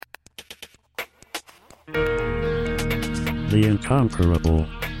The Incomparable.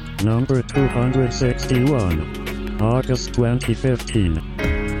 Number 261. August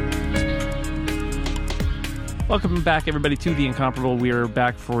 2015. Welcome back, everybody, to The Incomparable. We are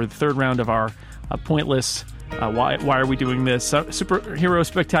back for the third round of our pointless why are we doing this superhero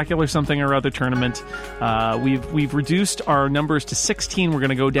spectacular something or other tournament. We've reduced our numbers to 16. We're going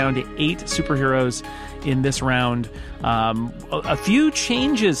to go down to 8 superheroes in this round. A few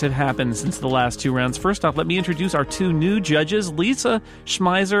changes have happened since the last 2 rounds. First off, let me introduce our 2 new judges. Lisa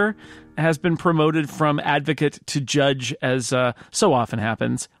Schmeiser has been promoted from advocate to judge, as so often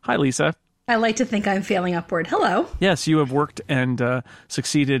happens. Hi, Lisa. I like to think I'm failing upward. Hello. Yes, you have worked and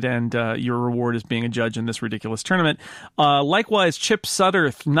succeeded, and your reward is being a judge in this ridiculous tournament. Likewise, Chip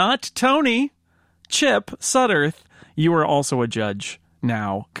Sudderth, not Tony, Chip Sudderth, you are also a judge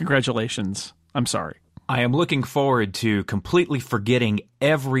now. Congratulations. I'm sorry. I am looking forward to completely forgetting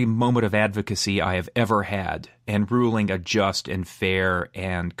every moment of advocacy I have ever had and ruling a just and fair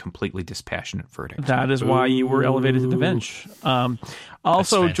and completely dispassionate verdict. That is why you were elevated to the bench.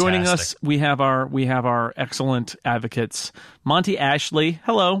 Also joining us, we have our excellent advocates. Monty Ashley,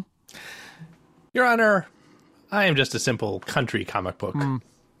 hello. Your Honor, I am just a simple country comic book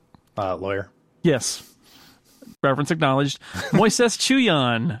lawyer. Yes. Reference acknowledged. Moises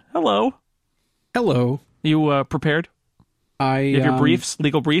Chuyan, hello. Hello. You prepared? You have your briefs,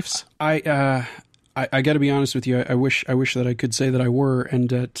 legal briefs? I got to be honest with you. I wish that I could say that I were. And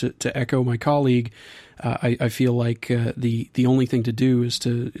to echo my colleague, I feel like the only thing to do is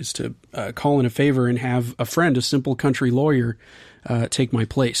to call in a favor and have a friend, a simple country lawyer, take my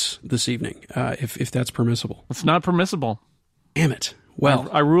place this evening, if that's permissible. It's not permissible. Damn it. Well,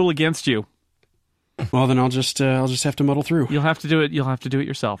 I rule against you. Well, then I'll just have to muddle through. You'll have to do it. You'll have to do it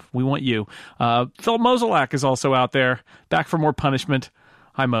yourself. We want you. Phil Moselak is also out there, back for more punishment.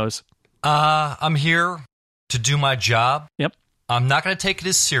 Hi, Mose. I'm here to do my job. Yep. I'm not going to take it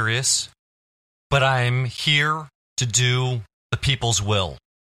as serious, but I'm here to do the people's will.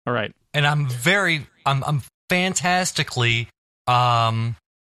 All right. And I'm fantastically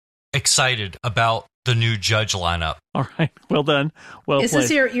excited about the new judge lineup. All right. Well done. Well Is played.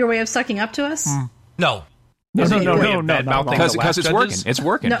 this your way of sucking up to us? No. No. Because it's working. It's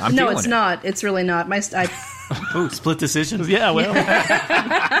working. No, I'm feeling it's it. not. It's really not. Ooh, split decisions. Yeah, well.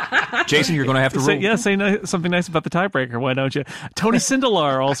 Jason, you're going to have to rule. Say something nice about the tiebreaker. Why don't you? Tony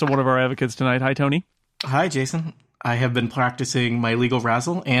Sindelar, also one of our advocates tonight. Hi, Tony. Hi, Jason. I have been practicing my legal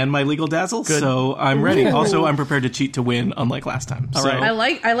razzle and my legal dazzle, Good. so I'm ready. Ooh. Also, I'm prepared to cheat to win, unlike last time. All so,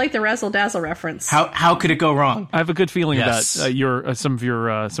 right. I like the razzle dazzle reference. How could it go wrong? I have a good feeling Yes. about your some of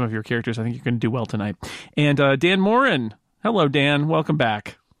your characters. I think you're going to do well tonight. And Dan Morin. Hello, Dan. Welcome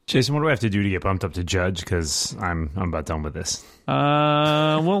back. Jason, what do I have to do to get bumped up to judge? Because I'm about done with this.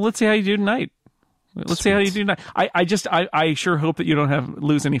 Well, let's see how you do tonight. Let's see how you do tonight. I sure hope that you don't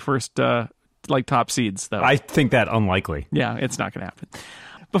lose any first top seeds, though. I think that unlikely. Yeah, it's not going to happen.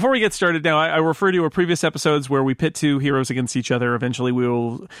 Before we get started now, I refer to our previous episodes where we pit 2 heroes against each other. Eventually, we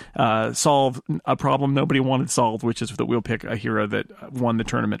will solve a problem nobody wanted solved, which is that we'll pick a hero that won the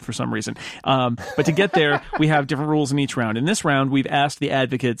tournament for some reason. But to get there, we have different rules in each round. In this round, we've asked the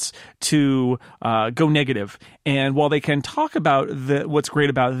advocates to go negative. And while they can talk about what's great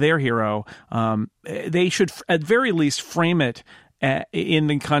about their hero, they should at very least frame it in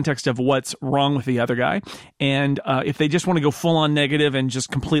the context of what's wrong with the other guy. And if they just want to go full on negative and just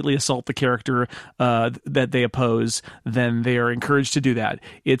completely assault the character that they oppose, then they are encouraged to do that.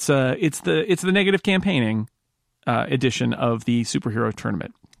 It's the negative campaigning edition of the superhero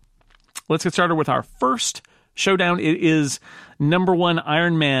tournament. Let's get started with our first showdown. It is number 1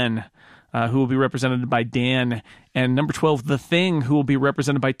 Iron Man, who will be represented by Dan, and number 12 The Thing, who will be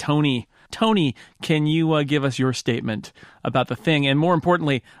represented by Tony. Tony, can you give us your statement about The Thing, and more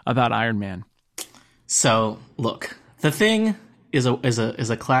importantly, about Iron Man? So, look, The Thing is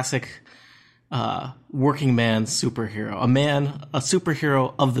a classic working man superhero, a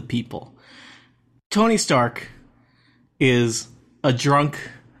superhero of the people. Tony Stark is a drunk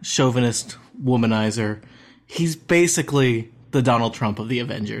chauvinist womanizer. He's basically the Donald Trump of the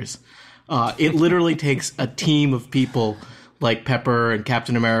Avengers. It literally takes a team of people like Pepper and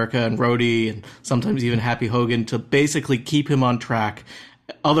Captain America and Rhodey and sometimes even Happy Hogan to basically keep him on track.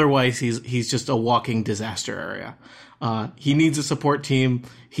 Otherwise, he's just a walking disaster area. He needs a support team.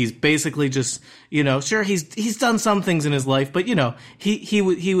 He's basically just, sure, he's done some things in his life, but he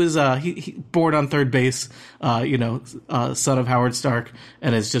was born on third base, son of Howard Stark,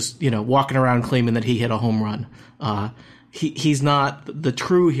 and is just walking around claiming that he hit a home run. He's not the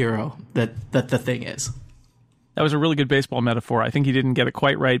true hero that the Thing is. That was a really good baseball metaphor. I think he didn't get it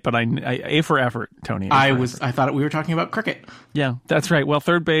quite right, but A for effort, Tony. I thought we were talking about cricket. Yeah, that's right. Well,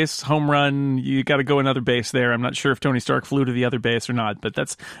 third base, home run, you got to go another base there. I'm not sure if Tony Stark flew to the other base or not, but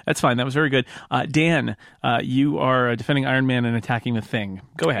that's fine. That was very good. Dan, you are defending Iron Man and attacking the Thing.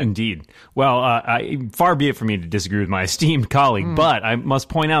 Go ahead. Indeed. Well, far be it for me to disagree with my esteemed colleague, but I must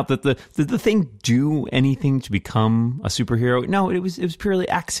point out that did the Thing do anything to become a superhero? No, it was purely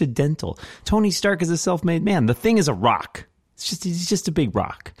accidental. Tony Stark is a self-made man. The Thing is a rock. He's just a big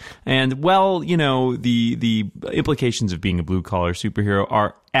rock. And, well, the implications of being a blue-collar superhero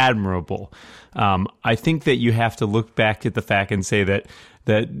are admirable. I think that you have to look back at the fact and say that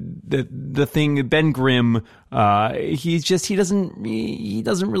the Thing, Ben Grimm, he doesn't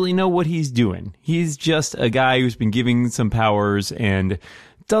really know what he's doing. He's just a guy who's been given some powers and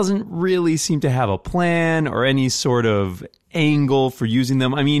doesn't really seem to have a plan or any sort of angle for using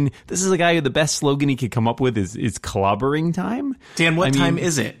them. I mean, this is a guy who the best slogan he could come up with is clobbering time. Dan, what time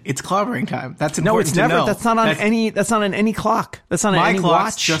is it? It's clobbering time. That's important. No, it's never. Know. That's not on any clock. That's not on any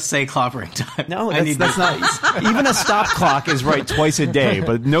clocks watch. Just say clobbering time. No, that's not. Even a stop clock is right twice a day,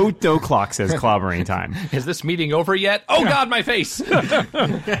 but no clock says clobbering time. Is this meeting over yet? Oh God, my face.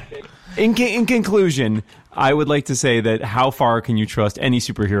 In conclusion, I would like to say that how far can you trust any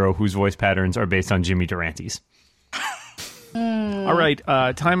superhero whose voice patterns are based on Jimmy Durante's? All right,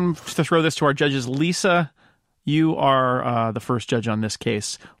 time to throw this to our judges. Lisa, you are the first judge on this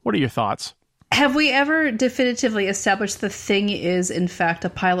case. What are your thoughts? Have we ever definitively established the Thing is, in fact, a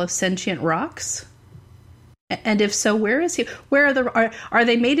pile of sentient rocks? And if so, where is he? Where are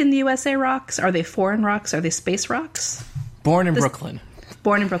they made in the USA rocks? Are they foreign rocks? Are they space rocks? Born in Brooklyn.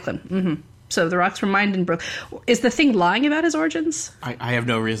 Born in Brooklyn. Mm-hmm. So the rocks were mined in Brooklyn. Is the Thing lying about his origins? I have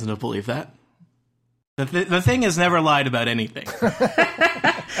no reason to believe that. The Thing has never lied about anything.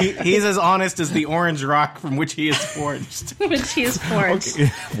 He's as honest as the orange rock from which he is forged. Which he is forged.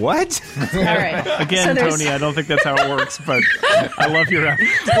 Okay. What? All right. Again, so Tony, I don't think that's how it works, but I love your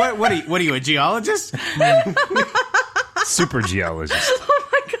effort. What are you, a geologist? Super geologist. Oh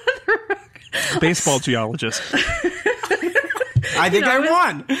my God. Baseball geologist. I think I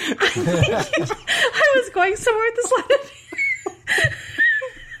won. I was going somewhere with this line of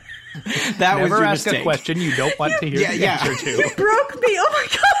That Never was your ask mistake. a question you don't want to hear the answer to. You broke me. Oh my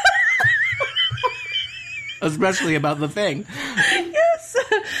God. Especially about the Thing. Yes.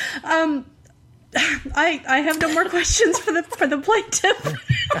 I have no more questions for the plaintiff.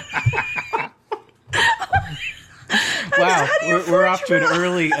 Wow, we're off to an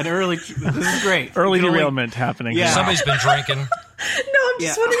early. This is great. Early derailment happening. Yeah. Somebody's been drinking. No, I'm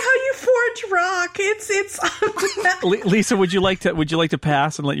just wondering how you forge rock. It's Lisa, would you like to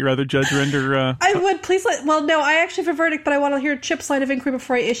pass and let your other judge render? I would please no, I actually have a verdict, but I want to hear Chip's line of inquiry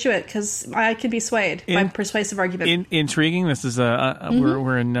before I issue it because I could be swayed by persuasive argument. Intriguing. This is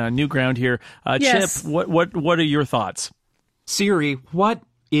we're in new ground here. Yes. Chip, what are your thoughts? Siri, what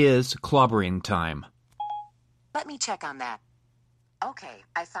is clobbering time? Let me check on that. Okay,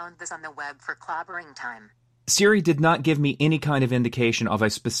 I found this on the web for clobbering time. Siri did not give me any kind of indication of a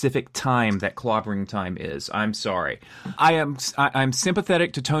specific time that clobbering time is. I'm sorry. I'm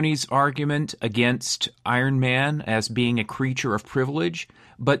sympathetic to Tony's argument against Iron Man as being a creature of privilege,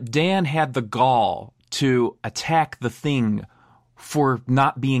 but Dan had the gall to attack the Thing for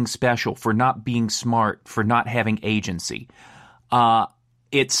not being special, for not being smart, for not having agency.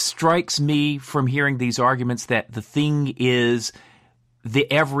 It strikes me from hearing these arguments that the Thing is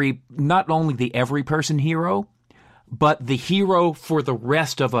not only the every person hero, but the hero for the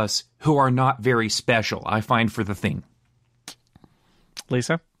rest of us who are not very special, I find for the Thing.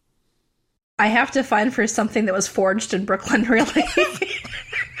 Lisa? I have to find for something that was forged in Brooklyn, really.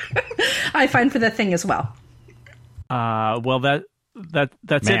 I find for the Thing as well. Well, that's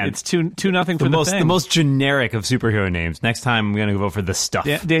Man. it. It's 2-0 for the Thing. The most generic of superhero names. Next time I'm going to vote for the Stuff.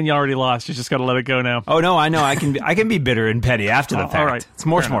 Dan, you already lost. You just got to let it go now. Oh no, I know. I can be bitter and petty after the fact. All right. It's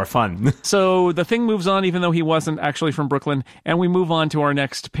much more fun. So the Thing moves on, even though he wasn't actually from Brooklyn, and we move on to our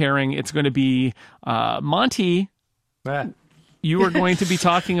next pairing. It's going to be Monty. You are going to be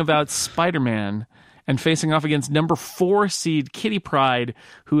talking about Spider-Man and facing off against number 4 seed Kitty Pryde,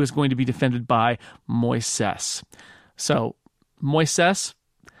 who is going to be defended by Moises. So, Moises,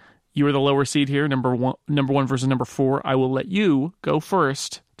 you are the lower seed here, number one versus number 4. I will let you go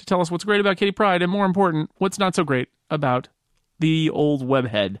first to tell us what's great about Kitty Pryde, and more important, what's not so great about the old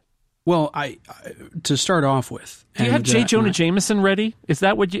webhead. Well, I to start off with, do you have J. Jonah Jameson ready? Is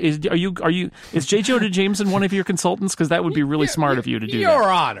that what is J. Jonah Jameson one of your consultants? Because that would be really smart of you to do. Your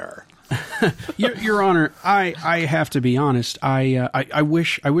Honor. Your Honor, I have to be honest. I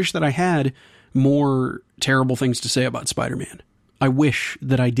wish that I had more terrible things to say about Spider-Man. I wish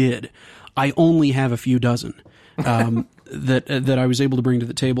that I did. I only have a few dozen that I was able to bring to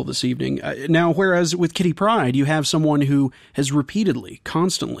the table this evening. Now, whereas with Kitty Pryde, you have someone who has repeatedly,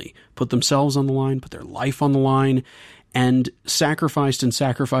 constantly put themselves on the line, put their life on the line, and sacrificed and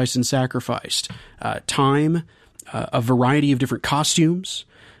sacrificed and sacrificed time, a variety of different costumes,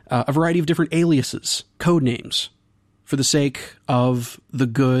 a variety of different aliases, code names, for the sake of the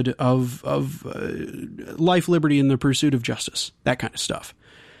good of life, liberty, and the pursuit of justice, that kind of stuff.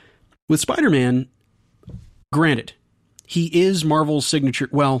 With Spider-Man, granted, he is Marvel's signature,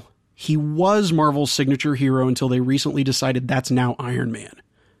 well, he was Marvel's signature hero until they recently decided that's now Iron Man.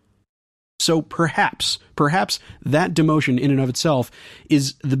 So perhaps that demotion in and of itself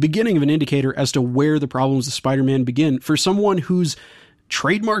is the beginning of an indicator as to where the problems of Spider-Man begin for someone whose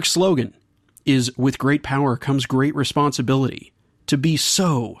trademark slogan is "with great power comes great responsibility." To be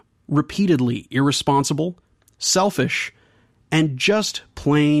so repeatedly irresponsible, selfish, and just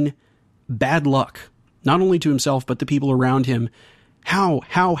plain bad luck, not only to himself but the people around him. How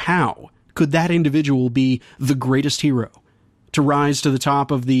could that individual be the greatest hero to rise to the top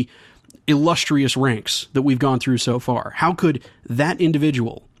of the illustrious ranks that we've gone through so far? How could that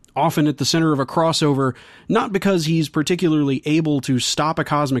individual, often at the center of a crossover, not because he's particularly able to stop a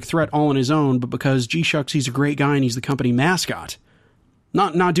cosmic threat all on his own, but because, gee shucks, he's a great guy and he's the company mascot?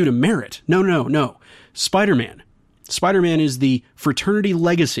 Not due to merit. No. Spider-Man is the fraternity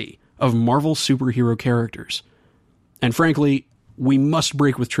legacy of Marvel superhero characters. And frankly, we must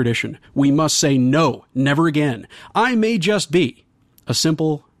break with tradition. We must say no, never again. I may just be a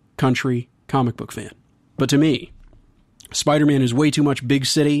simple country comic book fan, but to me, Spider-Man is way too much big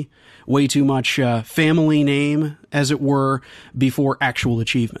city, way too much family name, as it were, before actual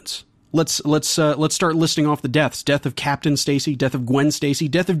achievements. Let's start listing off the deaths. Death of Captain Stacy, death of Gwen Stacy,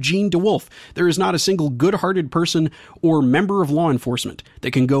 death of Jean DeWolf. There is not a single good-hearted person or member of law enforcement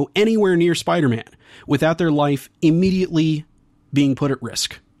that can go anywhere near Spider-Man without their life immediately being put at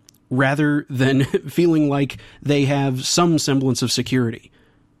risk, rather than feeling like they have some semblance of security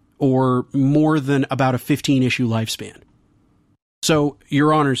or more than about a 15-issue lifespan. So,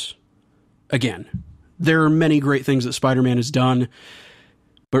 Your Honors, again, there are many great things that Spider-Man has done,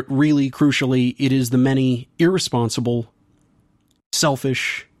 but really, crucially, it is the many irresponsible,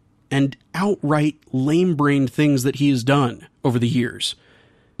 selfish, and outright lame-brained things that he has done over the years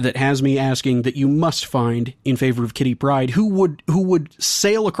that has me asking that you must find in favor of Kitty Pryde, who would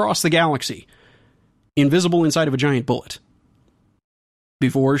sail across the galaxy, invisible inside of a giant bullet,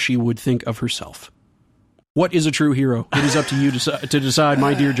 before she would think of herself. What is a true hero? It is up to you to decide,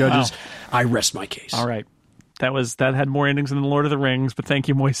 my dear judges. Wow. I rest my case. All right. That had more endings than the Lord of the Rings, but thank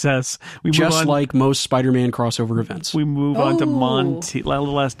you, Moises. Just like most Spider-Man crossover events. We move on to Monty.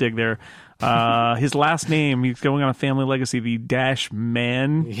 Last dig there. His last name, he's going on a family legacy, the Dash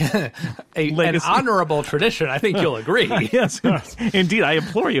Man. Yeah. An honorable tradition, I think you'll agree. Yes, indeed, I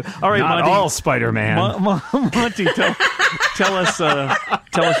implore you. All right, not Monty. all Spider-Man. Monty, tell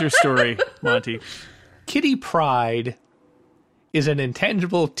us your story, Monty. Kitty Pryde is an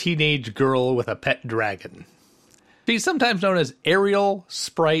intangible teenage girl with a pet dragon. She's sometimes known as Ariel,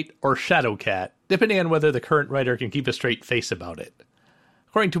 Sprite, or Shadowcat, depending on whether the current writer can keep a straight face about it.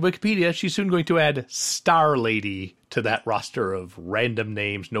 According to Wikipedia, she's soon going to add Star Lady to that roster of random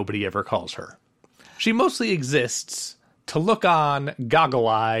names nobody ever calls her. She mostly exists to look on,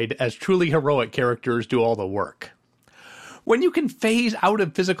 goggle-eyed, as truly heroic characters do all the work. When you can phase out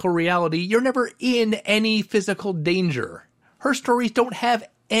of physical reality, you're never in any physical danger. Her stories don't have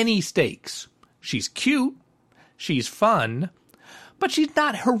any stakes. She's cute, she's fun, but she's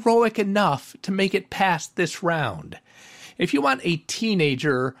not heroic enough to make it past this round. If you want a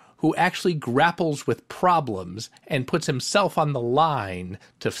teenager who actually grapples with problems and puts himself on the line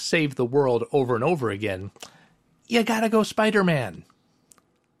to save the world over and over again, you gotta go Spider-Man.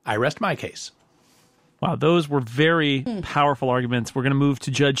 I rest my case. Wow, those were very powerful arguments. We're going to move to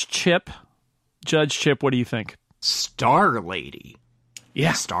Judge Chip. Judge Chip, what do you think? Star Lady.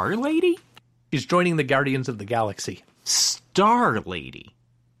 Yeah. Star Lady? She's joining the Guardians of the Galaxy. Star Lady.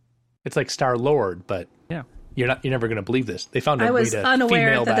 It's like Star Lord, but yeah, you're never going to believe this. They found a I way was to unaware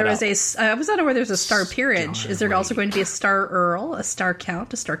female that there was out. I was unaware there was a Star Peerage. Is there also going to be a Star Earl, a Star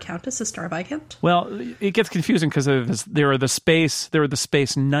Count, a Star Countess, a Star Viscount? Well, it gets confusing because there are the space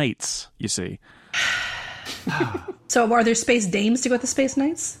knights, you see. So are there space dames to go with the space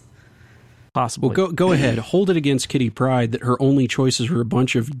knights? Possibly. Well, go ahead. Hold it against Kitty Pryde that her only choices were a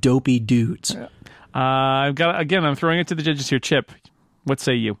bunch of dopey dudes. I'm throwing it to the judges here. Chip, what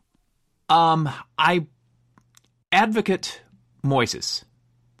say you? I advocate Moises.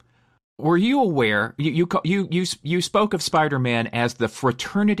 were you aware, you spoke of Spider-Man as the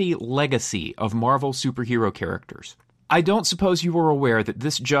fraternity legacy of Marvel superhero characters. I don't suppose you were aware that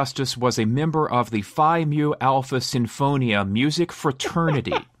this Justice was a member of the Phi Mu Alpha Sinfonia music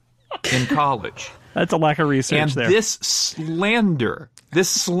fraternity in college. That's a lack of research and there. This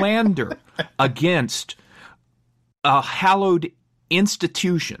slander against a hallowed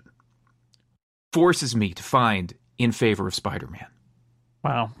institution forces me to find in favor of Spider-Man.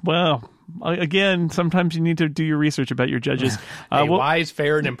 Wow. Well, again, sometimes you need to do your research about your judges. Wise,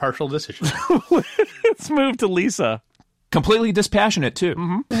 fair, and impartial decision. Let's move to Lisa. Completely dispassionate, too.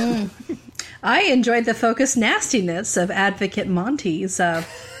 Mm-hmm. I enjoyed the focused nastiness of Advocate Monty's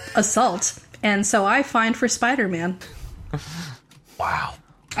assault, and so I find for Spider-Man. Wow.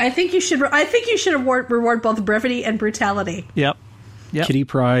 I think you should reward both brevity and brutality. Yep. Kitty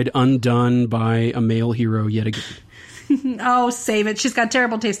Pryde undone by a male hero yet again. Oh, save it. She's got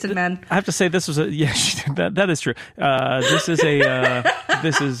terrible taste in men. I have to say this was that is true. This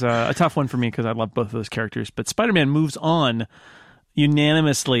is a tough one for me because I love both of those characters. But Spider-Man moves on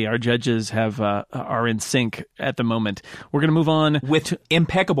unanimously. Our judges are in sync at the moment. We're going to move on with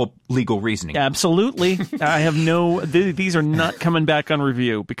impeccable legal reasoning. Absolutely. I have these are not coming back on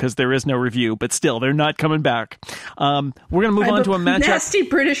review because there is no review, but still they're not coming back. We're going to move on to a matchup. Nasty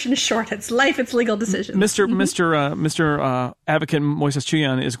British and short. It's life. It's legal decisions. Mr. Advocate Moises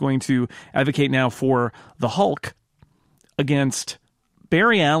Chuyan is going to advocate now for the Hulk against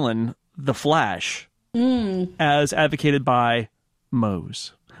Barry Allen, the Flash, as advocated by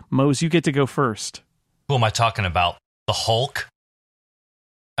Mose. Mose, you get to go first. Who am I talking about? The Hulk?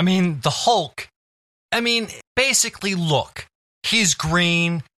 I mean, the Hulk. I mean, basically, look. He's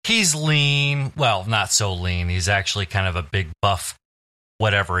green. He's lean. Well, not so lean. He's actually kind of a big buff,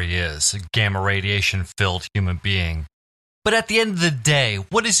 whatever he is. A gamma radiation-filled human being. But at the end of the day,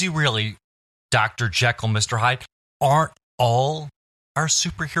 what is he really? Dr. Jekyll, Mr. Hyde? Aren't all our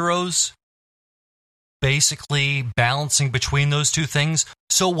superheroes basically balancing between those two things?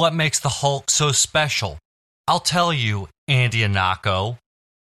 So what makes the Hulk so special? I'll tell you, Andy Anako,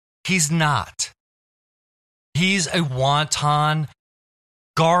 he's not. He's a wanton,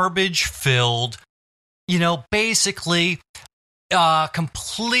 garbage-filled, basically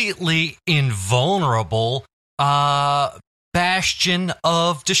completely invulnerable bastion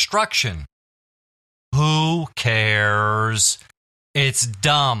of destruction. Who cares? It's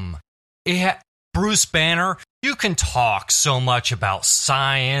dumb. Bruce Banner, you can talk so much about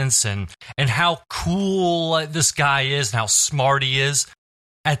science and how cool this guy is and how smart he is.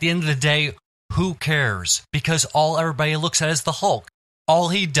 At the end of the day, who cares? Because all everybody looks at is the Hulk. All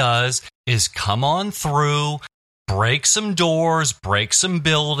he does is come on through, break some doors, break some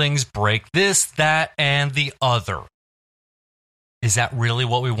buildings, break this, that, and the other. Is that really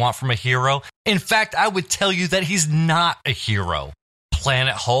what we want from a hero? In fact, I would tell you that he's not a hero.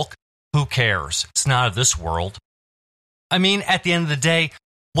 Planet Hulk, who cares? It's not of this world. I mean, at the end of the day,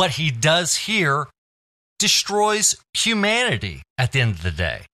 what he does here destroys humanity at the end of the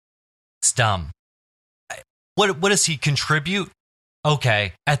day. It's dumb. What does he contribute?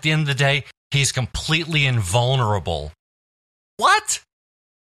 Okay, at the end of the day, he's completely invulnerable. What?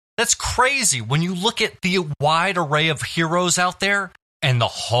 That's crazy. When you look at the wide array of heroes out there, and the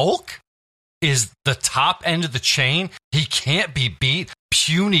Hulk is the top end of the chain, he can't be beat.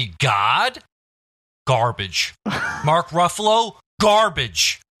 Puny God? Garbage. Mark Ruffalo?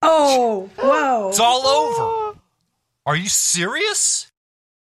 Garbage. Oh, whoa. It's all over. Are you serious?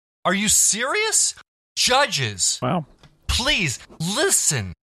 Are you serious? Judges. Wow. Please,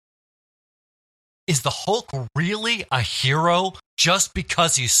 listen. Is the Hulk really a hero just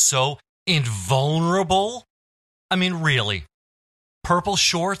because he's so invulnerable? I mean, really. Purple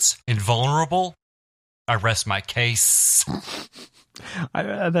shorts, invulnerable? I rest my case.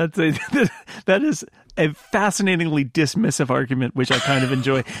 That is a fascinatingly dismissive argument, which I kind of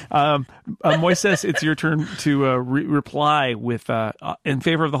enjoy. Moises, it's your turn to reply with in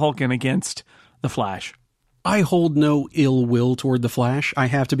favor of the Hulk and against the Flash. I hold no ill will toward the Flash. I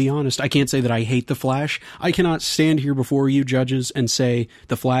have to be honest. I can't say that I hate the Flash. I cannot stand here before you judges and say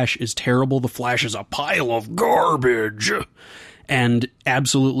the Flash is terrible. The Flash is a pile of garbage and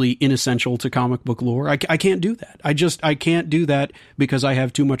absolutely inessential to comic book lore. I can't do that. I can't do that because I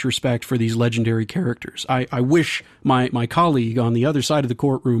have too much respect for these legendary characters. I wish my colleague on the other side of the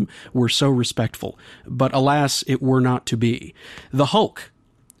courtroom were so respectful, but alas, it were not to be. The Hulk,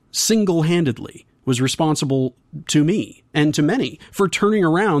 single-handedly, was responsible to me and to many for turning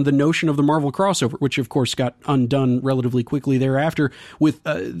around the notion of the Marvel crossover, which of course got undone relatively quickly thereafter with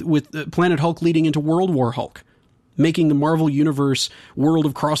Planet Hulk leading into World War Hulk. making the Marvel Universe world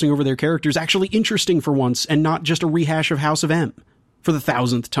of crossing over their characters actually interesting for once and not just a rehash of House of M for the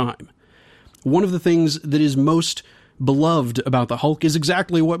 1,000th time. One of the things that is most beloved about the Hulk is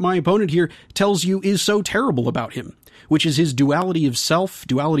exactly what my opponent here tells you is so terrible about him, which is his duality of self,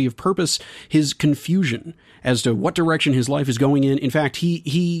 duality of purpose, his confusion as to what direction his life is going in. In fact,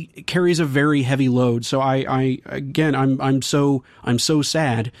 he carries a very heavy load. So I'm so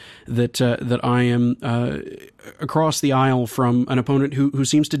sad that I am across the aisle from an opponent who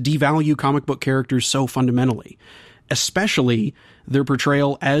seems to devalue comic book characters so fundamentally, especially their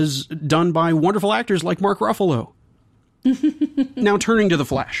portrayal as done by wonderful actors like Mark Ruffalo. Now, turning to the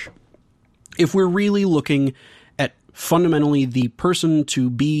Flash, if we're really looking at fundamentally the person to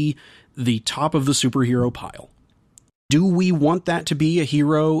be the top of the superhero pile, do we want that to be a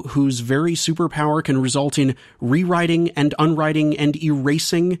hero whose very superpower can result in rewriting and unwriting and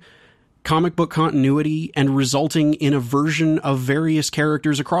erasing comic book continuity and resulting in a version of various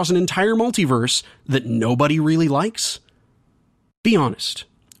characters across an entire multiverse that nobody really likes? Be honest.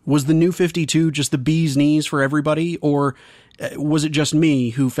 Was the New 52 just the bee's knees for everybody, or was it just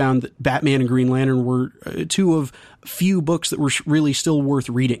me who found that Batman and Green Lantern were two of few books that were really still worth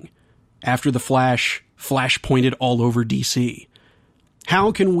reading after the Flash pointed all over DC?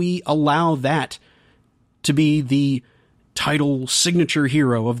 How can we allow that to be the title signature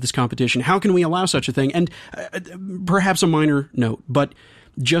hero of this competition? How can we allow such a thing? And perhaps a minor note, but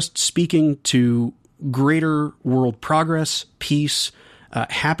just speaking to greater world progress, peace,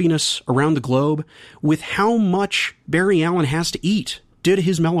 happiness around the globe, with how much Barry Allen has to eat due to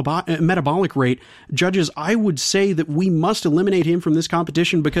his metabolic rate, judges, I would say that we must eliminate him from this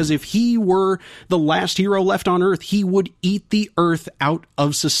competition, because if he were the last hero left on Earth, he would eat the Earth out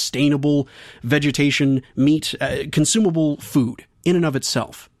of sustainable vegetation, meat, consumable food in and of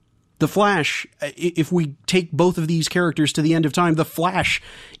itself. The Flash, if we take both of these characters to the end of time, the Flash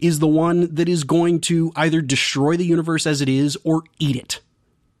is the one that is going to either destroy the universe as it is or eat it.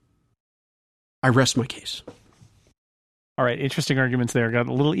 I rest my case. All right, interesting arguments there. Got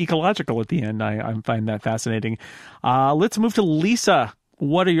a little ecological at the end. I find that fascinating. Let's move to Lisa.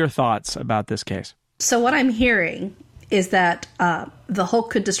 What are your thoughts about this case? So what I'm hearing is that the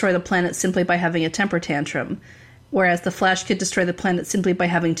Hulk could destroy the planet simply by having a temper tantrum, whereas the Flash could destroy the planet simply by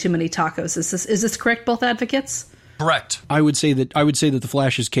having too many tacos. Is this correct, both advocates? Correct. I would say that the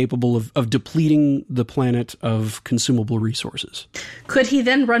Flash is capable of depleting the planet of consumable resources. Could he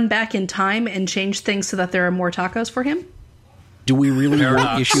then run back in time and change things so that there are more tacos for him? Do we really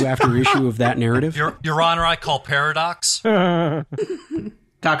want issue after issue of that narrative? Your Honor, I call paradox.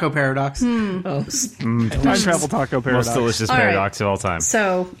 Taco paradox. Time travel taco paradox. Most delicious All paradox right. of all time.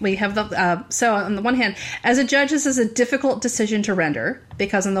 So we have so on the one hand, as a judge, this is a difficult decision to render,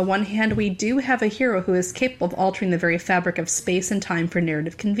 because on the one hand, we do have a hero who is capable of altering the very fabric of space and time for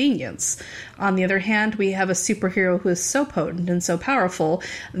narrative convenience. On the other hand, we have a superhero who is so potent and so powerful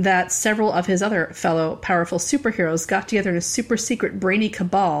that several of his other fellow powerful superheroes got together in a super secret brainy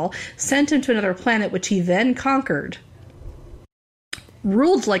cabal, sent him to another planet, which he then conquered,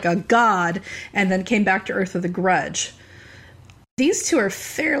 ruled like a god, and then came back to Earth with a grudge. These two are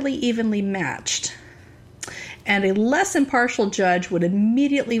fairly evenly matched. And a less impartial judge would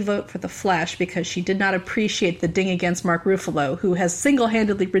immediately vote for the Flash because she did not appreciate the ding against Mark Ruffalo, who has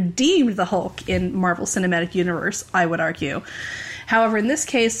single-handedly redeemed the Hulk in Marvel Cinematic Universe, I would argue. However, in this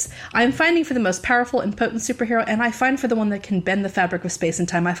case, I'm finding for the most powerful and potent superhero, and I find for the one that can bend the fabric of space and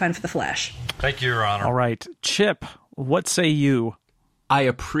time, I find for the Flash. Thank you, Your Honor. All right. Chip, what say you? I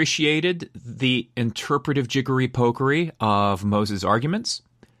appreciated the interpretive jiggery-pokery of Moses' arguments.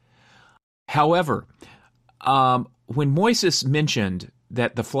 However, when Moises mentioned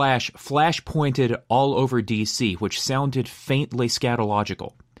that the Flash pointed all over DC, which sounded faintly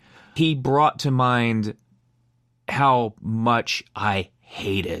scatological, he brought to mind how much I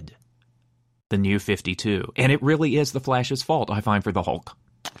hated the New 52. And it really is the Flash's fault, I find, for the Hulk.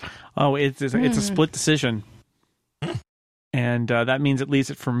 Oh, it's a split decision. And that means, at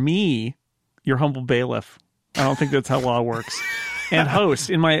least for me, your humble bailiff. I don't think that's how law works. And host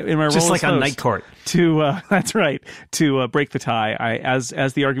in my role Just as like host, on Night Court. That's right. To break the tie. As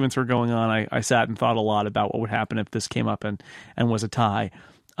the arguments were going on, I sat and thought a lot about what would happen if this came up and was a tie.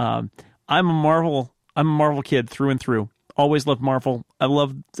 I'm a Marvel kid through and through. Always loved Marvel. I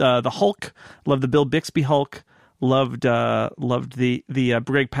loved the Hulk. Loved the Bill Bixby Hulk. Loved the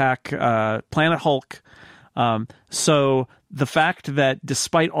Greg Pak Planet Hulk. So the fact that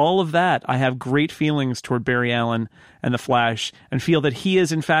despite all of that, I have great feelings toward Barry Allen and the Flash, and feel that he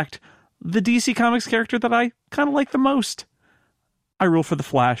is in fact the DC Comics character that I kind of like the most, I rule for the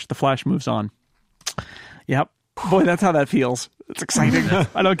Flash. The Flash moves on. Yep. Boy, that's how that feels. It's exciting.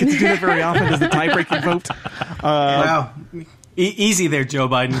 I don't get to do that very often as the tie-breaking vote. Wow. Easy there, Joe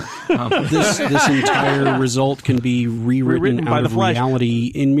Biden. This entire result can be rewritten by out the of Flash. reality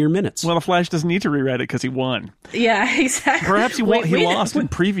in mere minutes. Well, the Flash doesn't need to rewrite it because he won. Yeah, exactly. Perhaps he lost in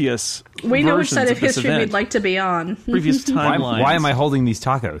previous We know which versions side of of this history event. we'd like to be on. Previous timelines. Why am I holding these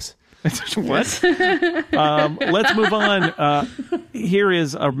tacos? What? Let's move on. Here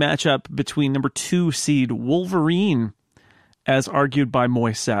is a matchup between number 2 seed Wolverine, as argued by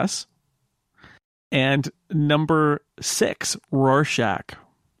Moises, and number 6 Rorschach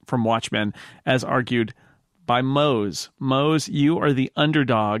from Watchmen, as argued by Mose. Mose, you are the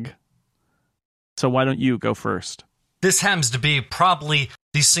underdog, so why don't you go first? This happens to be probably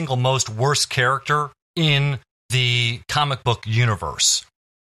the single most worst character in the comic book universe.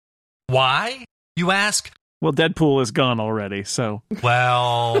 Why, you ask? Well, Deadpool is gone already, so...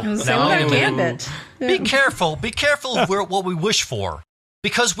 Well, So now, about Gambit. be careful of what we wish for,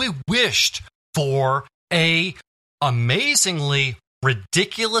 because we wished for a amazingly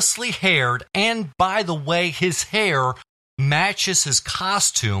ridiculously haired, and by the way, his hair matches his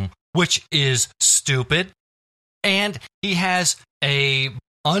costume, which is stupid, and he has a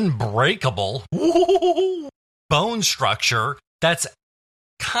unbreakable bone structure that's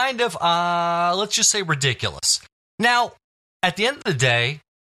kind of let's just say ridiculous. Now, at the end of the day,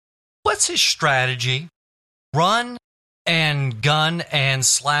 what's his strategy? Run and gun and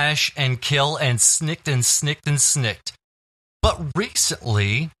slash and kill and snicked and snicked and snicked. But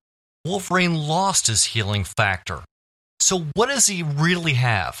recently, Wolverine lost his healing factor. So what does he really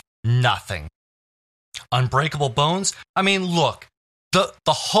have? Nothing. Unbreakable bones? I mean, look, the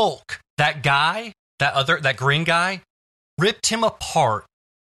Hulk, that guy, that green guy, ripped him apart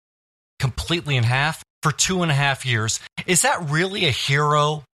completely in half for 2.5 years. Is that really a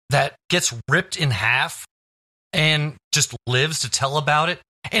hero that gets ripped in half and just lives to tell about it?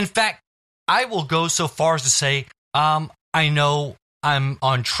 In fact, I will go so far as to say, I know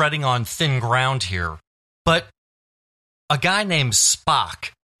I'm treading on thin ground here, but a guy named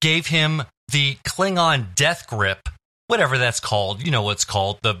Spock gave him the Klingon death grip, whatever that's called. You know what it's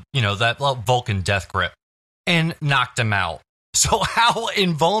called, that Vulcan death grip, and knocked him out. So how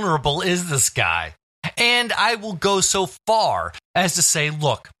invulnerable is this guy? And I will go so far as to say,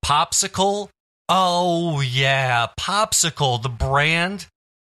 look, Popsicle, oh yeah, Popsicle, the brand,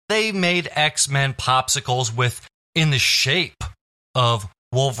 they made X-Men popsicles in the shape of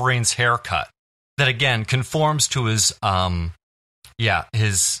Wolverine's haircut. That again conforms to his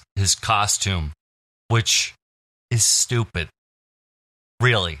costume, which is stupid.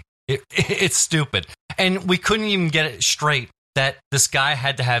 Really, it's stupid, and we couldn't even get it straight that this guy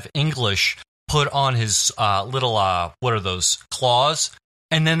had to have English put on his little what are those, claws,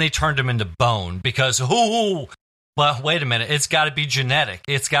 and then they turned him into bone because well, wait a minute, it's got to be genetic,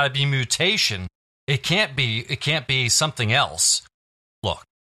 it's got to be mutation, it can't be something else. Look,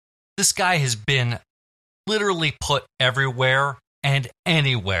 this guy has been literally put everywhere and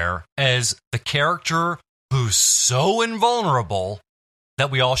anywhere as the character who's so invulnerable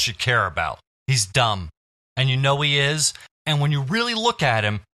that we all should care about. He's dumb, and you know he is, and when you really look at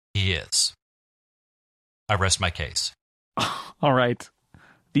him, he is. I rest my case. All right.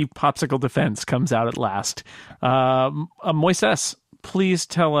 The popsicle defense comes out at last. Moises, please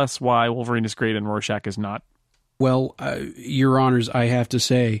tell us why Wolverine is great and Rorschach is not. Well, Your Honors, I have to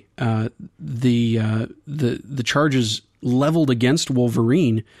say, the charges leveled against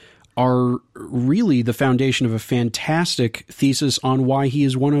Wolverine are really the foundation of a fantastic thesis on why he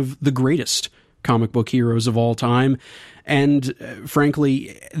is one of the greatest comic book heroes of all time. And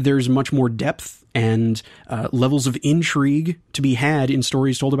frankly, there's much more depth and levels of intrigue to be had in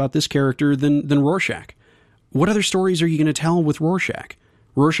stories told about this character than Rorschach. What other stories are you going to tell with Rorschach?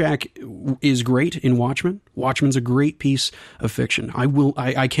 Rorschach is great in Watchmen. Watchmen's a great piece of fiction.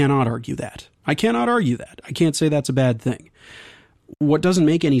 I cannot argue that. I can't say that's a bad thing. What doesn't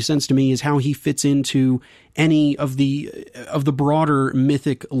make any sense to me is how he fits into any of the broader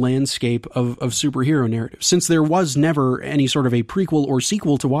mythic landscape of superhero narrative, since there was never any sort of a prequel or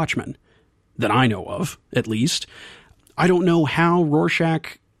sequel to Watchmen, that I know of, at least. I don't know how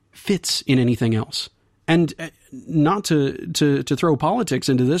Rorschach fits in anything else. And not to throw politics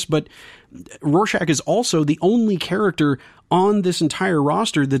into this, but Rorschach is also the only character on this entire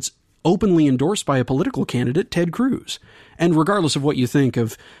roster that's openly endorsed by a political candidate, Ted Cruz. And regardless of what you think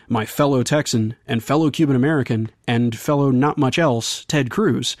of my fellow Texan and fellow Cuban American and fellow not much else, Ted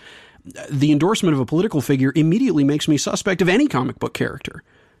Cruz, the endorsement of a political figure immediately makes me suspect of any comic book character.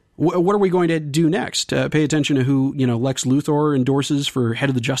 What are we going to do next? Pay attention to who, Lex Luthor endorses for head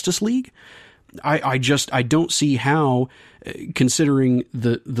of the Justice League? I don't see how, considering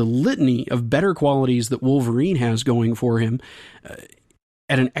the litany of better qualities that Wolverine has going for him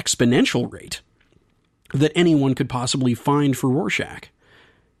at an exponential rate, that anyone could possibly find for Rorschach.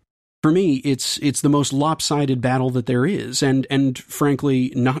 For me, it's the most lopsided battle that there is, and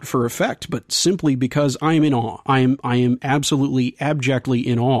frankly, not for effect, but simply because I am in awe. I am absolutely abjectly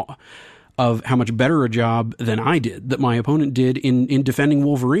in awe of how much better a job than I did, that my opponent did in defending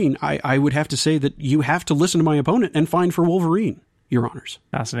Wolverine. I would have to say that you have to listen to my opponent and find for Wolverine, Your Honors.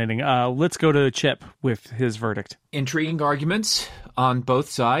 Fascinating. Let's go to Chip with his verdict. Intriguing arguments on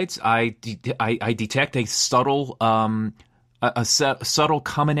both sides. I detect a subtle subtle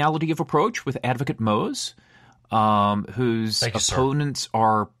commonality of approach with Advocate Mose, whose opponents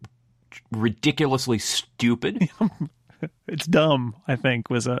are ridiculously stupid. It's dumb, I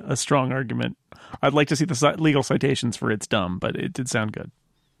think, was a strong argument. I'd like to see the legal citations for it's dumb, but it did sound good.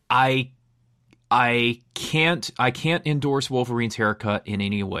 I can't endorse Wolverine's haircut in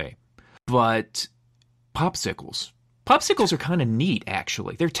any way, but popsicles are kind of neat,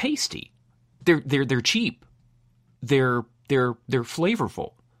 actually. They're tasty. They're cheap. They're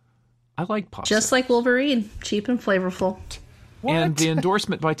flavorful. I like popsicles. Just like Wolverine, cheap and flavorful. What? And the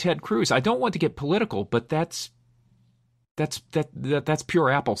endorsement by Ted Cruz. I don't want to get political, but that's pure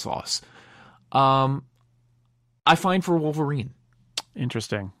applesauce. I find for Wolverine.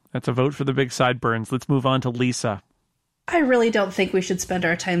 Interesting. That's a vote for the big sideburns. Let's move on to Lisa. I really don't think we should spend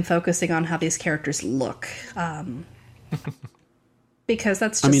our time focusing on how these characters look. Because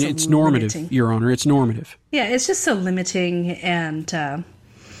that's just it's normative, limiting. Your Honor. It's normative. Yeah, it's just so limiting, and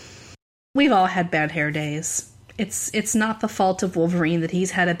we've all had bad hair days. It's not the fault of Wolverine that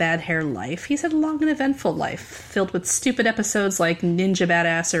he's had a bad hair life. He's had a long and eventful life, filled with stupid episodes like ninja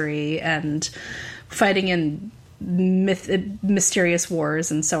badassery and fighting in mysterious wars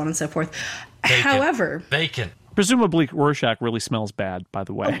and so on and so forth. Bacon. However... Bacon. Presumably Rorschach really smells bad, by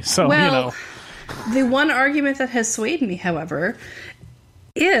the way. So, well, the one argument that has swayed me, however,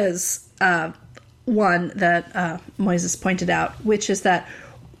 is one that Moises pointed out, which is that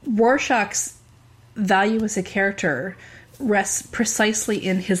Rorschach's value as a character rests precisely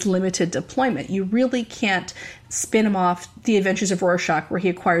in his limited deployment. You really can't spin him off The Adventures of Rorschach, where he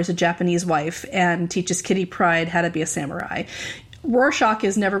acquires a Japanese wife and teaches Kitty Pryde how to be a samurai. Rorschach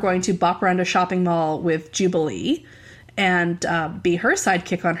is never going to bop around a shopping mall with Jubilee and be her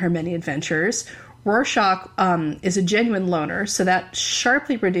sidekick on her many adventures. Rorschach is a genuine loner, so that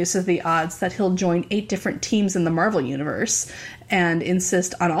sharply reduces the odds that he'll join 8 different teams in the Marvel Universe and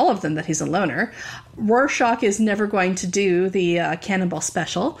insist on all of them that he's a loner. Rorschach is never going to do the Cannonball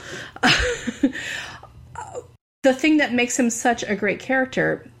Special. The thing that makes him such a great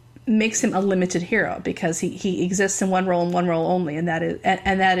character makes him a limited hero, because he exists in one role and one role only, and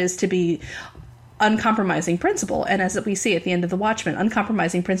that is to be uncompromising principle. And as we see at the end of The Watchmen,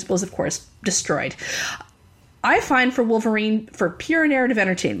 uncompromising principle is, of course, destroyed. I find for Wolverine for pure narrative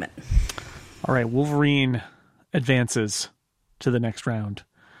entertainment. All right, Wolverine advances to the next round.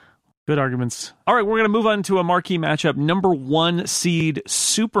 Good arguments. All right, we're going to move on to a marquee matchup. Number 1 seed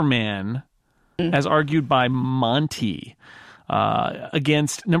Superman, as argued by Monty,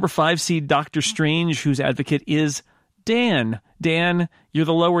 against number 5 seed Doctor Strange, whose advocate is Dan. Dan, you're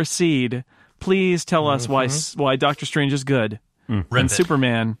the lower seed. Please tell us why Doctor Strange is good and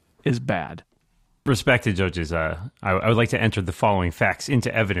Superman is bad. Respected judges, I would like to enter the following facts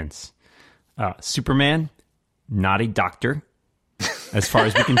into evidence. Superman, not a doctor. As far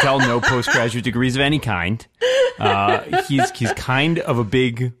as we can tell, no postgraduate degrees of any kind. He's kind of a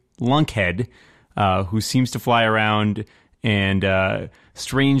big lunkhead who seems to fly around and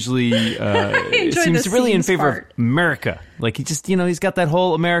strangely seems really in favor of America. Like, he just, he's got that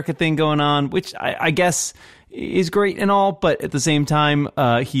whole America thing going on, which I guess is great and all, but at the same time,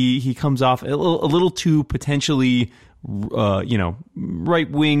 he comes off a little too potentially,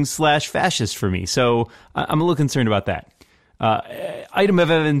 right-wing / fascist for me. So I'm a little concerned about that. Item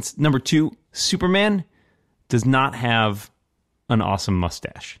of evidence number 2, Superman does not have an awesome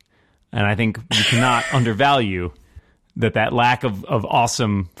mustache. And I think we cannot undervalue that lack of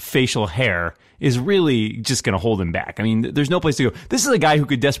awesome facial hair is really just going to hold him back. I mean, there's no place to go. This is a guy who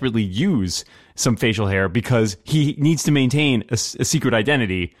could desperately use some facial hair because he needs to maintain a secret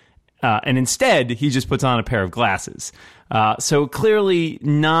identity, and instead he just puts on a pair of glasses. So clearly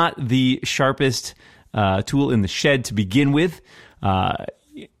not the sharpest tool in the shed to begin with.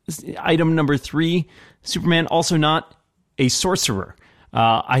 Item number 3, Superman also not a sorcerer.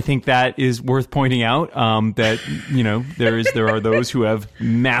 I think that is worth pointing out, that, there are those who have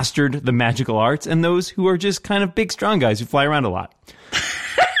mastered the magical arts and those who are just kind of big, strong guys who fly around a lot.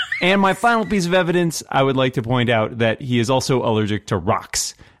 And my final piece of evidence, I would like to point out that he is also allergic to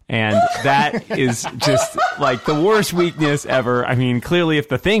rocks. And that is just like the worst weakness ever. I mean, clearly if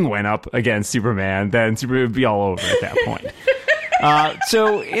the Thing went up against Superman, then Superman would be all over at that point.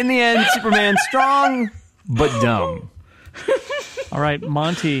 So in the end, Superman's strong, but dumb. All right,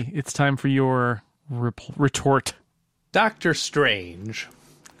 Monty, it's time for your retort. Doctor Strange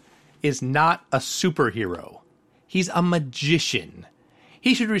is not a superhero. He's a magician.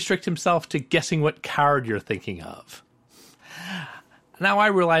 He should restrict himself to guessing what card you're thinking of. Now, I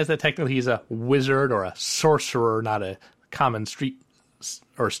realize that technically he's a wizard or a sorcerer, not a common street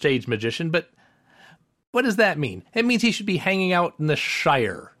or stage magician, but what does that mean? It means he should be hanging out in the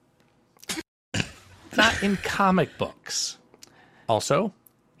Shire, not in comic books. Also,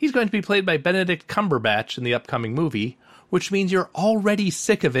 he's going to be played by Benedict Cumberbatch in the upcoming movie, which means you're already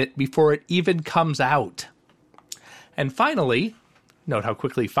sick of it before it even comes out. And finally, note how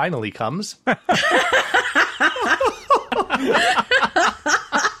quickly finally comes.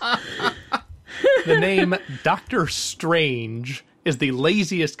 The name Doctor Strange is the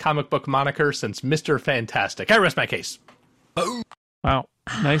laziest comic book moniker since Mr. Fantastic. I rest my case. Wow.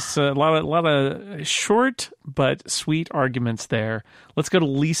 Nice. A lot of short but sweet arguments there. Let's go to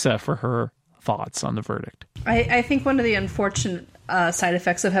Lisa for her thoughts on the verdict. I think one of the unfortunate side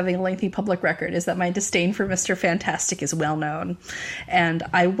effects of having a lengthy public record is that my disdain for Mr. Fantastic is well known. And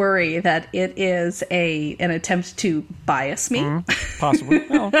I worry that it is an attempt to bias me. Possibly.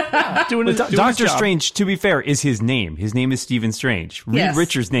 Well, Doctor Strange, to be fair, is his name. His name is Stephen Strange. Reed Yes.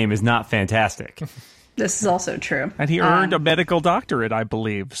 Richards' name is not Fantastic. This is also true. And he earned a medical doctorate, I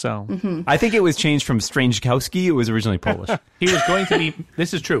believe. So I think it was changed from Strangekowski. It was originally Polish. He was going to be,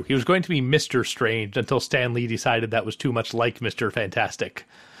 this is true, he was going to be Mr. Strange until Stan Lee decided that was too much like Mr. Fantastic.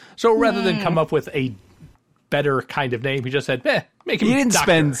 So rather than come up with a better kind of name, he just said, make him He didn't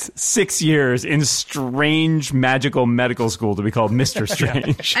doctor. spend 6 years in strange magical medical school to be called Mr.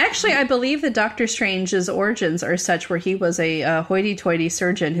 Strange. Actually, I believe that Doctor Strange's origins are such where he was a hoity-toity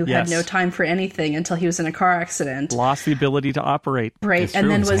surgeon who had Yes. no time for anything until he was in a car accident. lost the ability to operate. Right, It's and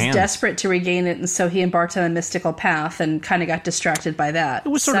true, then his was hands. desperate to regain it, and so he embarked on a mystical path and kind of got distracted by that. It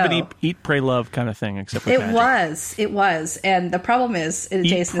was sort of an eat, pray, love kind of thing, except with magic. It was. And the problem is, Eat,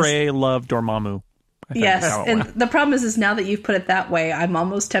 Jason, pray, love, Dormammu. I think yes, is how it and went. the problem is now that you've put it that way, I'm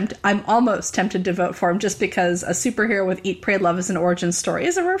almost tempted to vote for him just because a superhero with Eat, Pray, Love as an origin story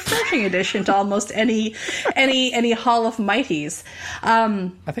is a refreshing addition to almost any Hall of Mighties.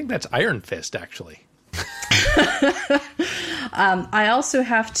 I think that's Iron Fist, actually. I also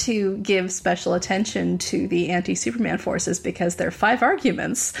have to give special attention to the anti-Superman forces because their 5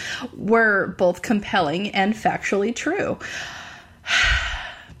 arguments were both compelling and factually true.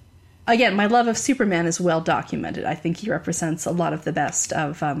 Again, my love of Superman is well documented. I think he represents a lot of the best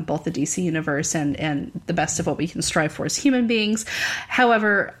of both the DC universe and the best of what we can strive for as human beings.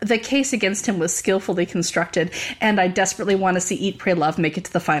 However, the case against him was skillfully constructed, and I desperately want to see Eat, Pray, Love make it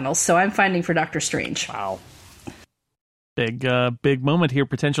to the finals, so I'm finding for Doctor Strange. Wow. Big moment here,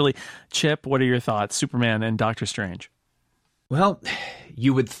 potentially. Chip, what are your thoughts? Superman and Doctor Strange. Well,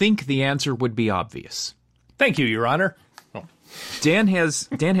 you would think the answer would be obvious. Thank you, Your Honor. Dan has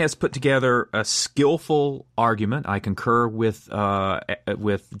put together a skillful argument. I concur with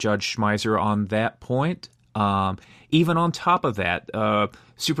Judge Schmeiser on that point. Even on top of that,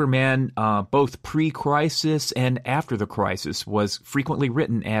 Superman, both pre-crisis and after the crisis, was frequently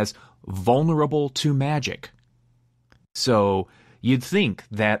written as vulnerable to magic. So you'd think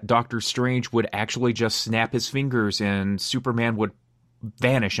that Doctor Strange would actually just snap his fingers and Superman would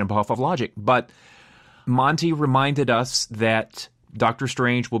vanish in behalf of logic. But Monty reminded us that Doctor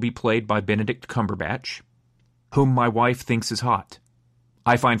Strange will be played by Benedict Cumberbatch, whom my wife thinks is hot.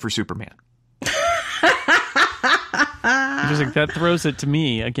 I find for Superman. Interesting. That throws it to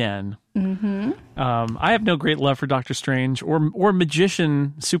me again. Mm-hmm. I have no great love for Doctor Strange or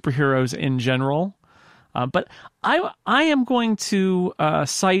magician superheroes in general. But I am going to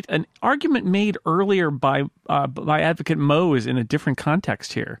cite an argument made earlier by Advocate Mose in a different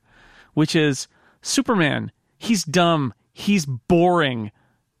context here, which is Superman, he's dumb, he's boring.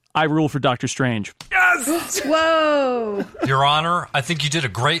 I rule for Doctor Strange. Yes! Whoa! Your Honor, I think you did a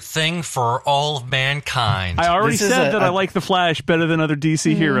great thing for all of mankind. I already This is said that a- I like the Flash better than other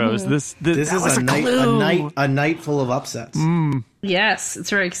DC heroes. This This is was a clue. night full of upsets. Yes, it's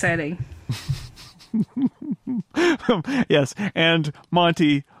very exciting. Yes, and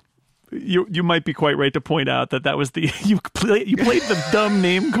Monty, you might be quite right to point out that was the you played the dumb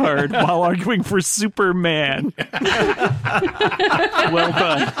name card while arguing for Superman. Well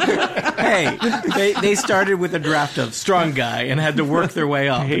done. Hey, they started with a draft of Strong Guy and had to work their way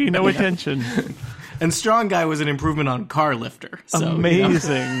up. Pay no attention. And Strong Guy was an improvement on Car Lifter. So,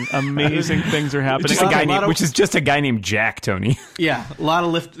 amazing things are happening. Which is just a guy named Jack, Tony. Yeah, a lot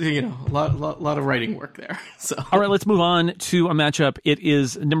of lot of writing work there. So, all right, let's move on to a matchup. It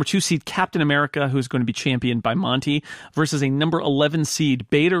is number 2 seed Captain America, who's going to be championed by Monty, versus a number 11 seed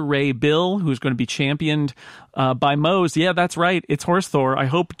Beta Ray Bill, who's going to be championed by Mose. Yeah, that's right. It's Horse Thor. I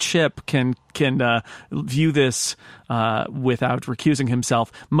hope Chip can view this without recusing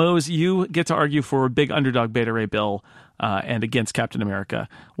himself. Mose, you get to argue for big underdog Beta Ray Bill and against Captain America.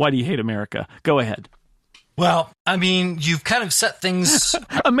 Why do you hate America? Go ahead. Well, I mean, you've kind of set things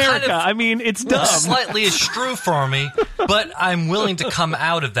America. It's dumb. Slightly askew for me, but I'm willing to come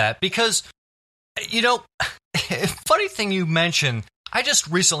out of that because, funny thing you mentioned, I just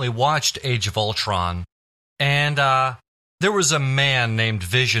recently watched Age of Ultron, and there was a man named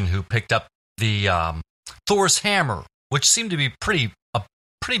Vision who picked up the Thor's hammer, which seemed to be a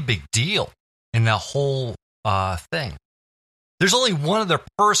pretty big deal in that whole thing. There's only one other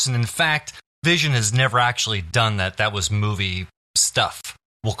person, in fact, Vision has never actually done that. That was movie stuff,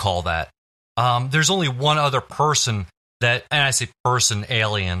 we'll call that. There's only one other person that, and I say person,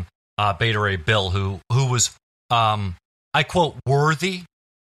 alien, Beta Ray Bill, who was, I quote, worthy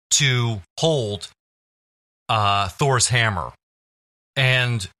to hold Thor's hammer.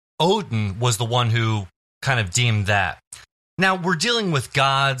 And Odin was the one who kind of deemed that. Now, we're dealing with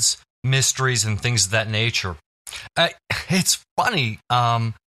gods, mysteries, and things of that nature. It's funny.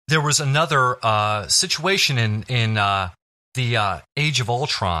 There was another situation in the Age of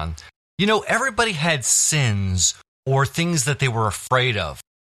Ultron. Everybody had sins or things that they were afraid of.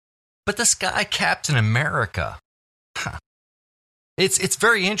 But this guy, Captain America, it's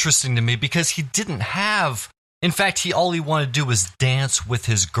very interesting to me because he didn't have... In fact, all he wanted to do was dance with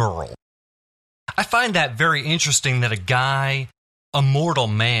his girl. I find that very interesting that a guy, a mortal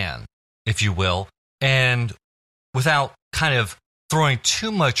man, if you will, and without kind of throwing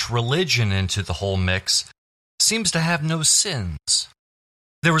too much religion into the whole mix, seems to have no sins.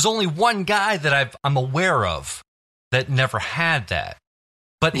 There was only one guy that I'm aware of that never had that.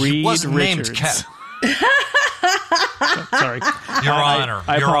 But he wasn't named Cap. Sorry. Your Honor.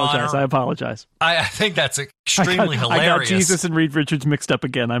 I apologize. Honor. I apologize. I think that's extremely hilarious. I got Jesus and Reed Richards mixed up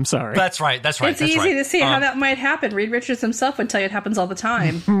again. I'm sorry. That's right. It's easy to see how that might happen. Reed Richards himself would tell you it happens all the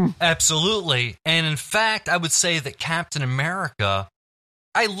time. Absolutely. And in fact, I would say that Captain America,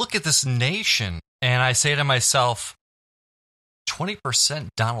 I look at this nation and I say to myself, 20%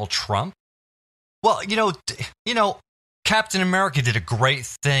 Donald Trump? Well, Captain America did a great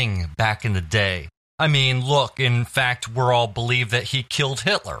thing back in the day. I mean, look, in fact, we're all believe that he killed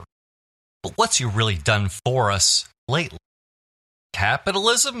Hitler. But what's he really done for us lately?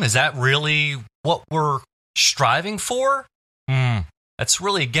 Capitalism? Is that really what we're striving for? That's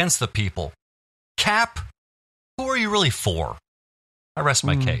really against the people. Cap, who are you really for? I rest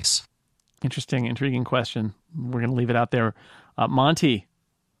my case. Interesting, intriguing question. We're going to leave it out there. Monty,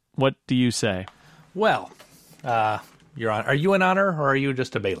 what do you say? Well, Your Honor, are you an honor or are you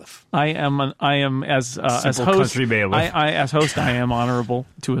just a bailiff? I am as host. Country bailiff. I as host, I am honorable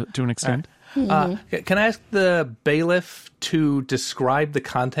to an extent. Can I ask the bailiff to describe the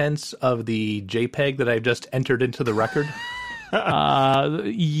contents of the JPEG that I've just entered into the record?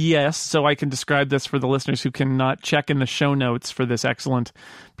 Yes, so I can describe this for the listeners who cannot check in the show notes for this excellent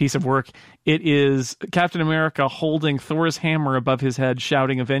piece of work. It is Captain America holding Thor's hammer above his head,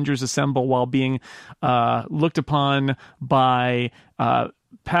 shouting "Avengers Assemble" while being looked upon by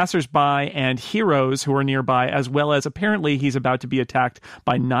passersby and heroes who are nearby, as well as apparently he's about to be attacked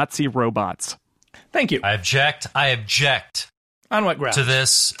by Nazi robots. Thank you. I object. On what grounds? To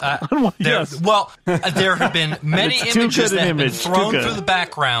this. Yes. There have been many images that have been thrown Too through the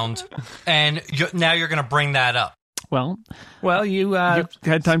background, and now you're going to bring that up. Well, you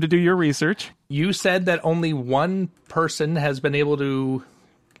had time to do your research. You said that only one person has been able to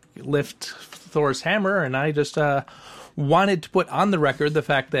lift Thor's hammer, and I just wanted to put on the record the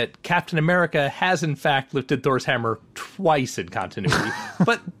fact that Captain America has in fact lifted Thor's hammer twice in continuity.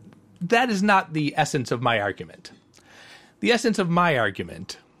 But that is not the essence of my argument. The essence of my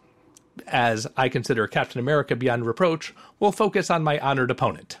argument, as I consider Captain America beyond reproach, will focus on my honored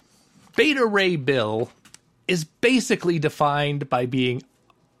opponent. Beta Ray Bill is basically defined by being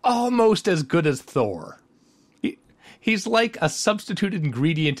almost as good as Thor. He's like a substituted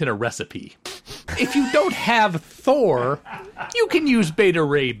ingredient in a recipe. if you don't have Thor, you can use Beta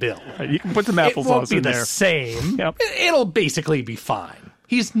Ray Bill. You can put some applesauce It won't be in the there. same. Yep. It'll basically be fine.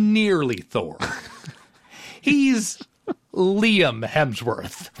 He's nearly Thor. He's Liam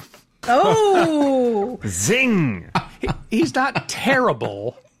Hemsworth. Oh, Zing! He's not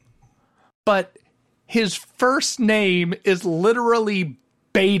terrible, but his first name is literally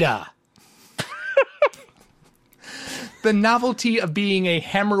Beta. The novelty of being a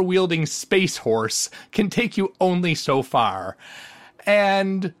hammer-wielding space horse can take you only so far.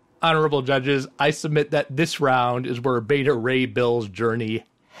 And, honorable judges, I submit that this round is where Beta Ray Bill's journey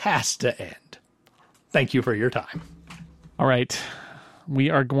has to end. Thank you for your time. All right. We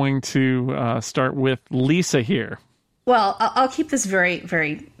are going to start with Lisa here. well, I'll keep this very,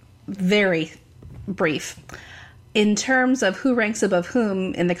 very, very brief. In terms of who ranks above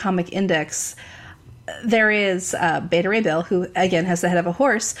whom in the comic index, there is Beta Ray Bill, who, again, has the head of a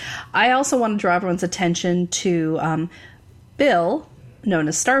horse. I also want to draw everyone's attention to Bill, known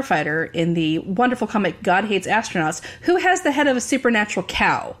as Starfighter, in the wonderful comic God Hates Astronauts, who has the head of a supernatural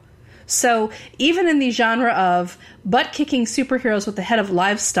cow. So even in the genre of butt-kicking superheroes with the head of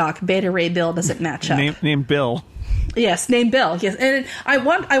livestock, Beta Ray Bill doesn't match up. Name Bill. Yes, name Bill. Yes, and I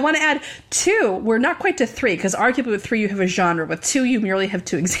want to add 2. We're not quite to 3, because arguably with 3 you have a genre. With 2 you merely have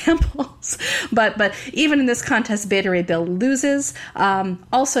 2 examples. But even in this contest, Beta Ray Bill loses.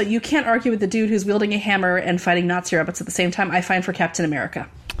 Also, you can't argue with the dude who's wielding a hammer and fighting Nazi robots at the same time. I find for Captain America.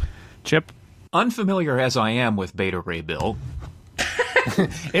 Chip? Unfamiliar as I am with Beta Ray Bill,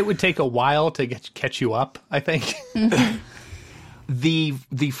 It would take a while to catch you up, I think.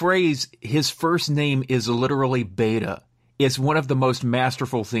 the phrase, his first name is literally Beta, is one of the most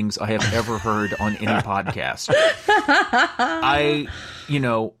masterful things I have ever heard on any podcast.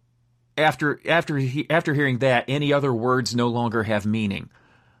 After hearing that, any other words no longer have meaning.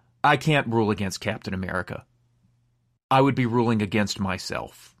 I can't rule against Captain America. I would be ruling against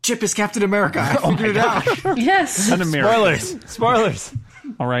myself. Chip is Captain America. I figured it out. Yes. An American. Spoilers.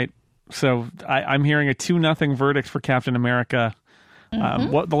 All right. So I'm hearing a 2-0 verdict for Captain America.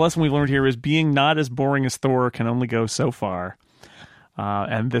 What the lesson we've learned here is being not as boring as Thor can only go so far.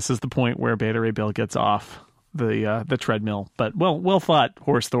 And this is the point where Beta Ray Bill gets off the treadmill. But well fought,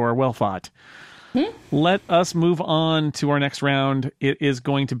 Horse Thor. Well fought. Let us move on to our next round. It is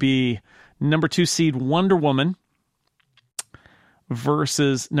going to be number 2 seed Wonder Woman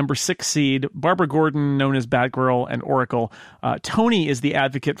versus number 6 seed Barbara Gordon, known as Batgirl, and Oracle. Tony is the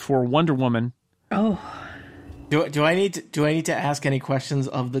advocate for Wonder Woman. Oh. Do I need to ask any questions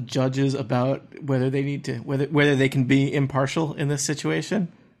of the judges about whether they can be impartial in this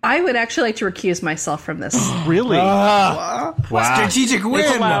situation? I would actually like to recuse myself from this. Really? Wow. Strategic win.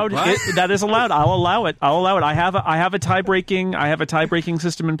 It's allowed. That is allowed. I'll allow it. I have a tie-breaking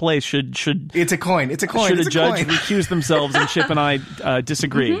system in place. Should It's a coin. It's a coin. should It's a judge coin. recuse themselves and Chip and I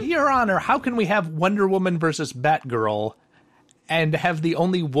disagree? Your Honor, how can we have Wonder Woman versus Batgirl and have the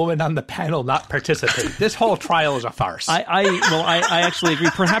only woman on the panel not participate? This whole trial is a farce. I actually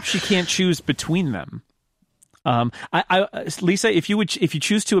agree. Perhaps she can't choose between them. Lisa, if you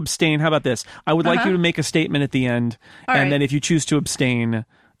choose to abstain, how about this? I would like you to make a statement at the end, All right. then if you choose to abstain,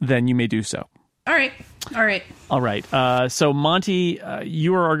 then you may do so. All right. So Monty,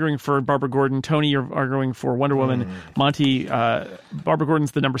 you are arguing for Barbara Gordon. Tony, you're arguing for Wonder Woman. Monty, Barbara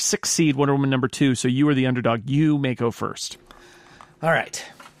Gordon's the number 6 seed, Wonder Woman number 2. So you are the underdog. You may go first. All right.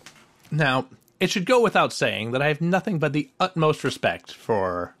 Now, it should go without saying that I have nothing but the utmost respect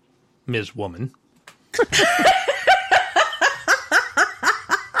for Ms. Woman.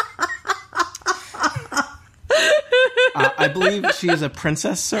 I believe she is a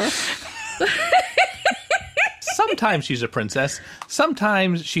princess, sir. Sometimes she's a princess.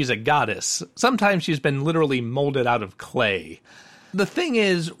 Sometimes she's a goddess. Sometimes she's been literally molded out of clay. The thing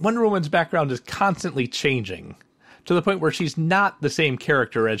is, Wonder Woman's background is constantly changing, to the point where she's not the same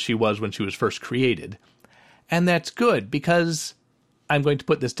character as she was when she was first created. And that's good, because, I'm going to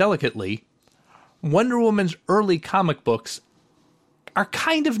put this delicately, Wonder Woman's early comic books are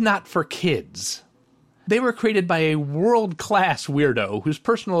kind of not for kids. They were created by a world-class weirdo whose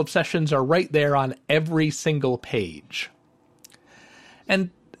personal obsessions are right there on every single page.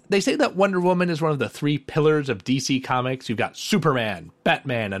 And they say that Wonder Woman is one of the 3 pillars of DC Comics. You've got Superman,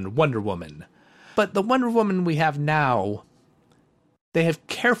 Batman, and Wonder Woman. But the Wonder Woman we have now, they have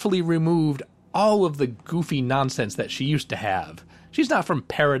carefully removed all of the goofy nonsense that she used to have. She's not from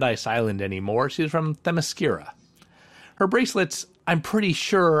Paradise Island anymore. She's from Themyscira. Her bracelets, I'm pretty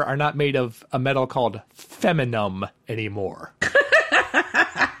sure, are not made of a metal called feminum anymore.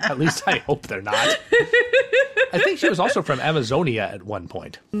 At least I hope they're not. I think she was also from Amazonia at one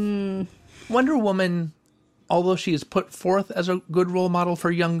point. Wonder Woman, although she is put forth as a good role model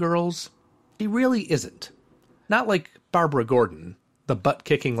for young girls, she really isn't. Not like Barbara Gordon, the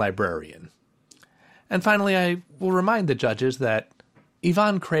butt-kicking librarian. And finally, I will remind the judges that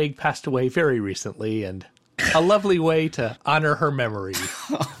Yvonne Craig passed away very recently, and a lovely way to honor her memory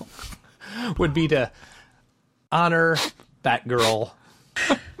would be to honor Batgirl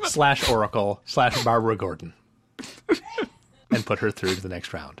 / Oracle / Barbara Gordon and put her through to the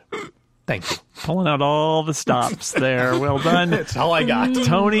next round. Thank you. Pulling out all the stops there. Well done. That's all I got.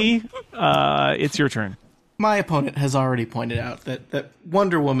 Tony, it's your turn. My opponent has already pointed out that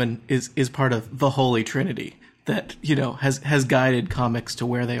Wonder Woman is part of the Holy Trinity that, has guided comics to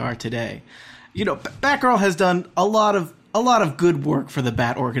where they are today. Batgirl has done a lot of good work for the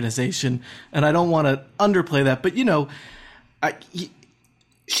Bat organization, and I don't want to underplay that, but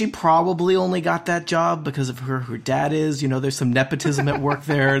she probably only got that job because of who her dad is. There's some nepotism at work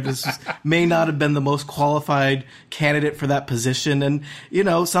there. May not have been the most qualified candidate for that position. And,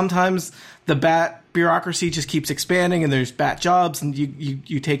 sometimes the Bat bureaucracy just keeps expanding and there's Bat jobs and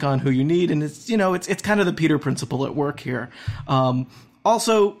you take on who you need. And it's kind of the Peter principle at work here.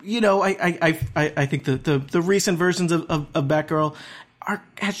 Also, I think the recent versions of Batgirl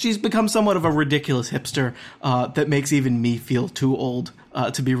she's become somewhat of a ridiculous hipster that makes even me feel too old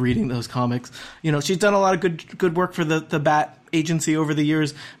to be reading those comics. She's done a lot of good work for the Bat agency over the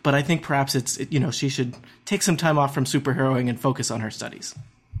years, but I think perhaps she should take some time off from superheroing and focus on her studies.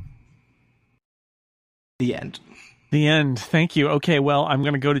 The end. The end. Thank you. Okay, well, I'm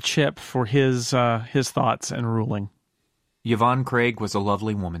going to go to Chip for his thoughts and ruling. Yvonne Craig was a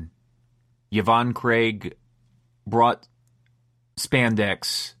lovely woman. Yvonne Craig brought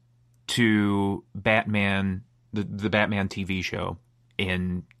spandex to Batman, the Batman TV show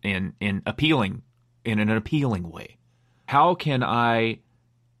in an appealing way. How can I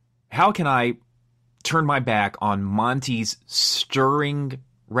turn my back on Monty's stirring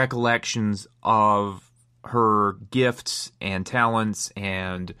recollections of her gifts and talents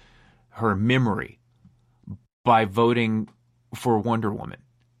and her memory by voting for Wonder Woman?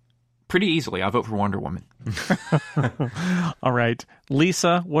 Pretty easily, I vote for Wonder Woman. All right.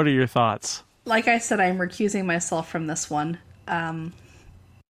 Lisa, what are your thoughts? Like I said, I'm recusing myself from this one. The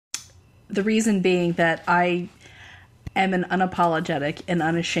reason being that I am an unapologetic and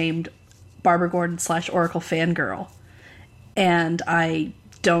unashamed Barbara Gordon / Oracle fangirl. And I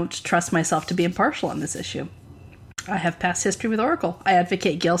don't trust myself to be impartial on this issue. I have past history with Oracle. I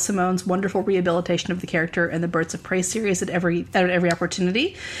advocate Gail Simone's wonderful rehabilitation of the character in the Birds of Prey series at every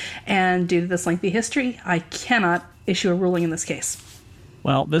opportunity. And due to this lengthy history, I cannot issue a ruling in this case.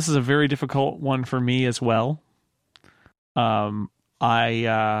 Well, this is a very difficult one for me as well. I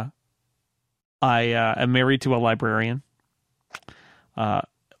am married to a librarian.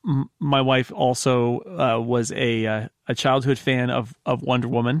 My wife also was a childhood fan of Wonder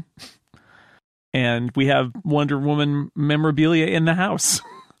Woman. And we have Wonder Woman memorabilia in the house.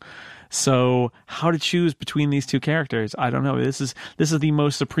 So how to choose between these two characters? I don't know. This is the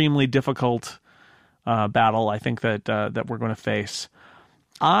most supremely difficult battle I think that we're going to face.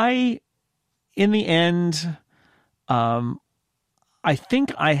 In the end, I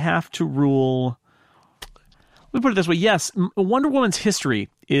think I have to rule. Let me put it this way. Yes, Wonder Woman's history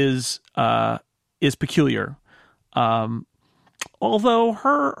is peculiar. Although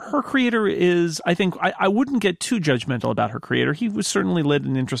her creator is, I think, I wouldn't get too judgmental about her creator. He was certainly led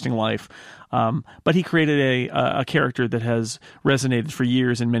an interesting life, but he created a character that has resonated for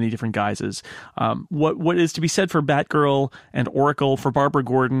years in many different guises. What is to be said for Batgirl and Oracle for Barbara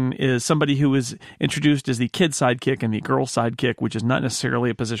Gordon is somebody who is introduced as the kid sidekick and the girl sidekick, which is not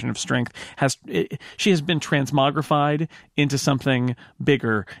necessarily a position of strength. She has been transmogrified into something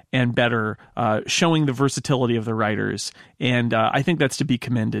bigger and better, showing the versatility of the writers. And I think that's to be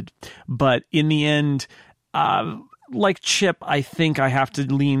commended. But in the end, like Chip, I think I have to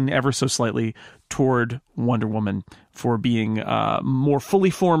lean ever so slightly toward Wonder Woman for being more fully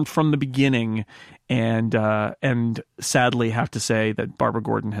formed from the beginning. And sadly have to say that Barbara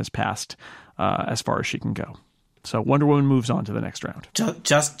Gordon has passed as far as she can go. So Wonder Woman moves on to the next round.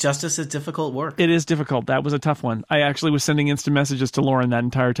 Justice is difficult work. It is difficult. That was a tough one. I actually was sending instant messages to Lauren that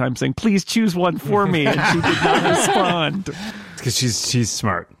entire time saying, please choose one for me. And she did not respond. Because she's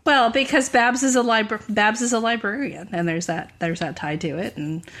smart. Well, because Babs is a librarian, and there's that tie to it.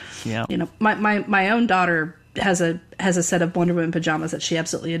 And yeah, my own daughter has a set of Wonder Woman pajamas that she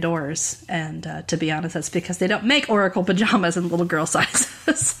absolutely adores. And to be honest, that's because they don't make Oracle pajamas in little girl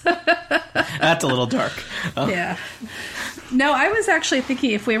sizes. That's a little dark. Yeah. No, I was actually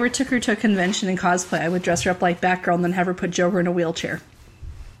thinking if we ever took her to a convention in cosplay, I would dress her up like Batgirl and then have her put Joker in a wheelchair.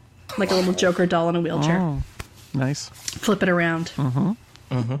 like a little Joker doll in a wheelchair. Oh, nice. Flip it around.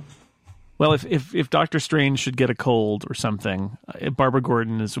 Well, if Doctor Strange should get a cold or something, Barbara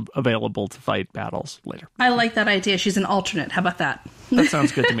Gordon is available to fight battles later. I like that idea. She's an alternate. How about that? That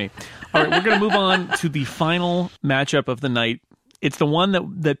sounds good to me. All right, we're going to move on to the final matchup of the night. It's the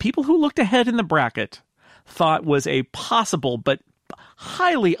one that people who looked ahead in the bracket thought was a possible but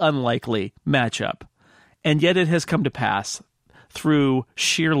highly unlikely matchup. And yet it has come to pass through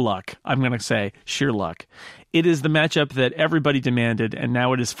sheer luck. I'm going to say sheer luck. It is the matchup that everybody demanded, and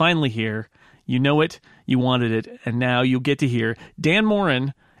now it is finally here. You know it, you wanted it, and now you get to hear Dan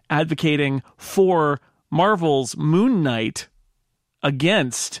Morin advocating for Marvel's Moon Knight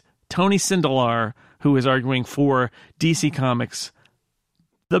against Tony Sindelar, who is arguing for DC Comics'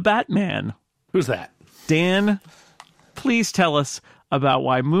 The Batman. Who's that? Dan, please tell us about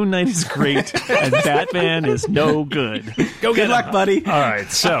why Moon Knight is great and Batman is no good. Good luck, buddy. All right,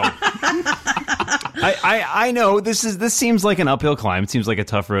 so I know this seems like an uphill climb. It seems like a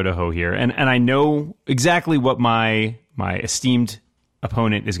tough road to hoe here, and I know exactly what my esteemed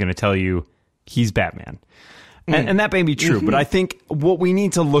opponent is going to tell you. He's Batman. And that may be true, but I think what we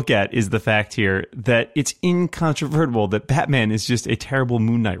need to look at is the fact here that it's incontrovertible that Batman is just a terrible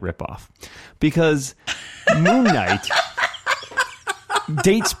Moon Knight ripoff. Because Moon Knight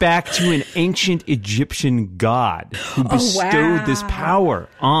dates back to an ancient Egyptian god who bestowed this power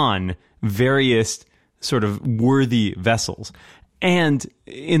on various sort of worthy vessels. And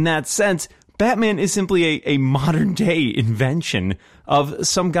in that sense, Batman is simply a modern day invention of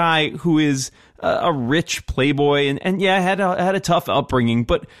some guy who is a rich playboy and had a tough upbringing,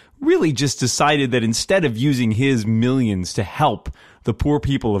 but really just decided that instead of using his millions to help the poor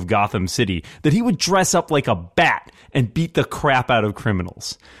people of Gotham City, that he would dress up like a bat and beat the crap out of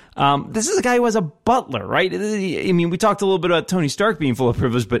criminals. This is a guy who has a butler, right? I mean, we talked a little bit about Tony Stark being full of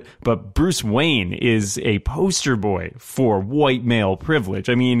privilege, but Bruce Wayne is a poster boy for white male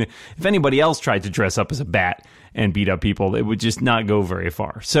privilege. I mean, if anybody else tried to dress up as a bat and beat up people, it would just not go very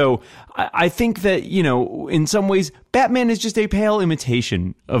far. So I think that, in some ways, Batman is just a pale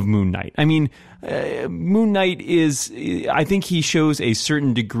imitation of Moon Knight. I mean, Moon Knight I think he shows a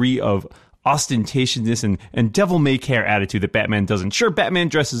certain degree of ostentatiousness and devil-may-care attitude that Batman doesn't. Sure, Batman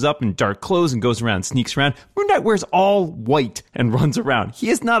dresses up in dark clothes and goes around, sneaks around. Moon Knight wears all white and runs around. He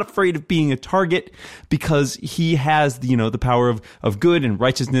is not afraid of being a target because he has, the power of good and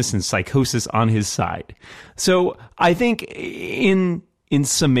righteousness and psychosis on his side. So I think in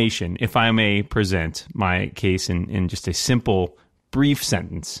summation, if I may present my case in just a simple, brief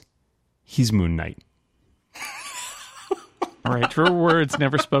sentence, he's Moon Knight. All right, true words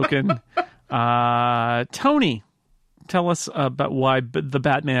never spoken. Tony, tell us about why the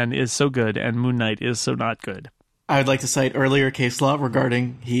Batman is so good and Moon Knight is so not good. I would like to cite earlier case law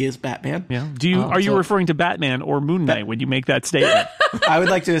regarding he is Batman. Yeah. Are you referring to Batman or Moon Knight when you make that statement? I would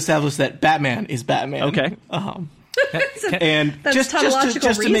like to establish that Batman is Batman. Okay. And just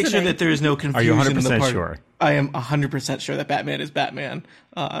to make sure that there is no confusion. Are you 100% in the party, sure? I am 100% sure that Batman is Batman.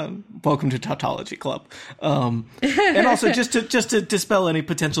 Welcome to Tautology Club. And also, just to dispel any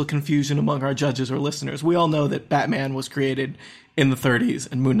potential confusion among our judges or listeners, we all know that Batman was created in the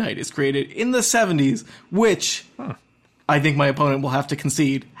 30s and Moon Knight is created in the 70s, which I think my opponent will have to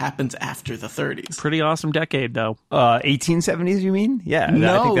concede happens after the 30s. Pretty awesome decade, though. 1870s, you mean? Yeah,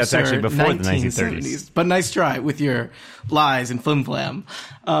 no, I think that's sir, actually before the 1930s. But nice try with your lies and flim-flam.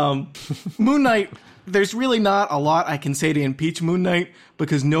 Moon Knight, there's really not a lot I can say to impeach Moon Knight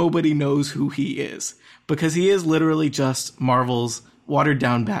because nobody knows who he is. Because he is literally just Marvel's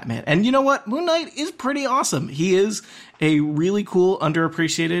watered-down Batman. And you know what? Moon Knight is pretty awesome. He is a really cool,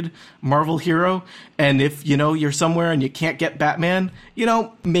 underappreciated Marvel hero. And if, you're somewhere and you can't get Batman,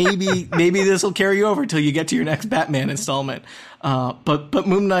 maybe this will carry you over till you get to your next Batman installment. But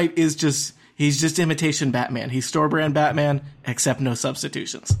Moon Knight is he's just imitation Batman. He's store-brand Batman, except no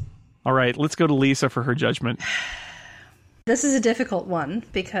substitutions. All right, let's go to Lisa for her judgment. This is a difficult one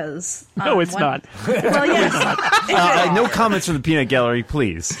because... No, it's not. Well, yes. No comments from the peanut gallery,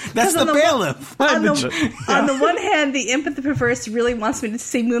 please. That's the bailiff. On the one hand, the imp of the perverse really wants me to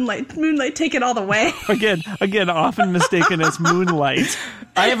say Moonlight, take it all the way. Again, often mistaken as Moonlight.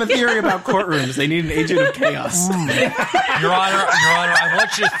 I have a theory about courtrooms. They need an agent of chaos. Your Honor, I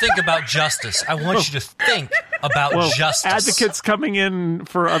want you to think about justice. I want you to think about justice. Advocates coming in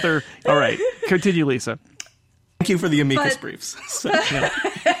for other... All right, continue, Lisa. Thank you for the amicus briefs.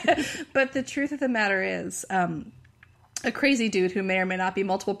 But the truth of the matter is, a crazy dude who may or may not be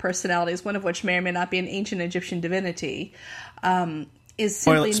multiple personalities, one of which may or may not be an ancient Egyptian divinity, is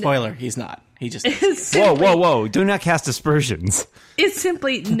simply... Spoiler, he's not. He just It's simply, Whoa. Do not cast aspersions. It's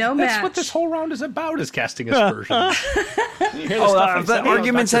simply no match. That's what this whole round is about, is casting aspersions. The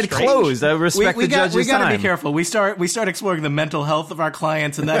arguments had closed. I respect the judge's we gotta time. be careful. We start exploring the mental health of our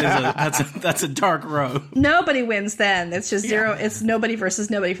clients, and that's a dark road. Nobody wins then. It's just zero. It's nobody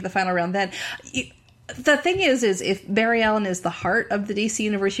versus nobody for the final round then. The thing is if Barry Allen is the heart of the DC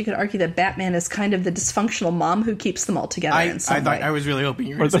universe, you could argue that Batman is kind of the dysfunctional mom who keeps them all together in some way. I was really hoping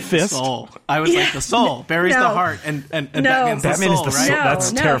you were Or going to the say the fist? soul. I was like, the soul. Barry's the heart, and Batman's the soul, right?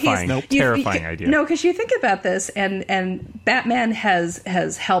 That's terrifying. Nope. Terrifying idea. No, because you think about this, and Batman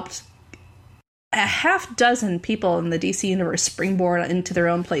has helped a half dozen people in the DC universe springboard into their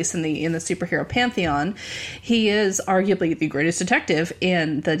own place in the superhero pantheon. He is arguably the greatest detective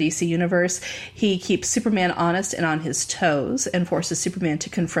in the DC universe. He keeps Superman honest and on his toes, and forces Superman to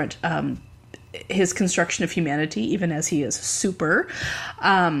confront his construction of humanity, even as he is super.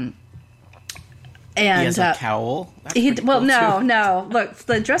 And He has a cowl. That's pretty cool, too. No. Look,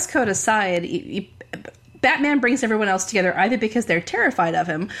 the dress code aside, Batman brings everyone else together either because they're terrified of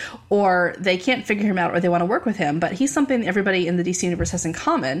him, or they can't figure him out, or they want to work with him. But he's something everybody in the DC universe has in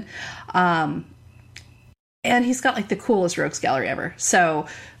common. And he's got like the coolest rogues gallery ever. So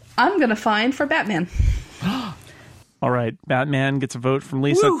I'm going to find for Batman. All right, Batman gets a vote from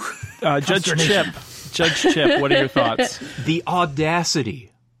Lisa. Judge Chip, what are your thoughts? The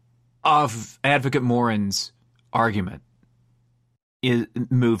audacity of Advocate Morin's argument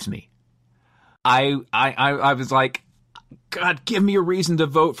moves me. I was like, God, give me a reason to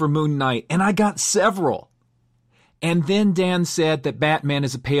vote for Moon Knight. And I got several. And then Dan said that Batman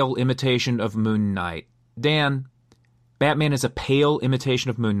is a pale imitation of Moon Knight. Dan, Batman is a pale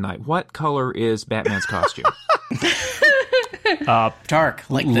imitation of Moon Knight. What color is Batman's costume? Dark,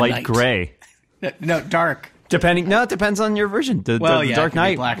 like the light night. gray. No, dark. It depends on your version. The Dark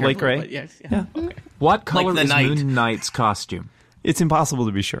Knight, light gray. Yeah. Okay. What color Like the is night. Moon Knight's costume? It's impossible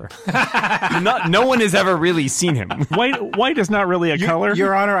to be sure. No one has ever really seen him. White is not really a color.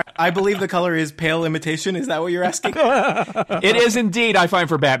 Your Honor, I believe the color is pale imitation. Is that what you're asking? It is indeed, I find,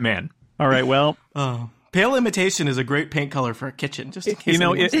 for Batman. All right, well, Pale imitation is a great paint color for a kitchen. Just in case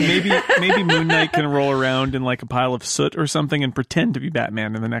maybe Moon Knight can roll around in like a pile of soot or something and pretend to be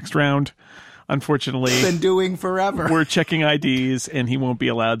Batman in the next round. Unfortunately, been doing forever. We're checking IDs and he won't be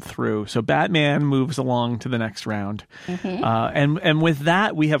allowed through. So Batman moves along to the next round. Mm-hmm. And with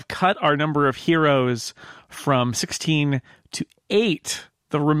that, we have cut our number of heroes from 16 to 8.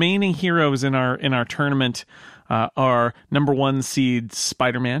 The remaining heroes in our tournament are number 1 seed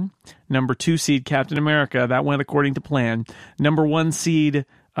Spider-Man, number 2 seed Captain America. That went according to plan. Number 1 seed,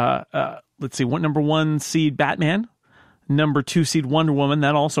 number 1 seed Batman. Number 2 seed Wonder Woman,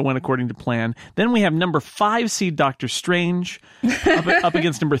 that also went according to plan. Then we have number 5 seed Doctor Strange up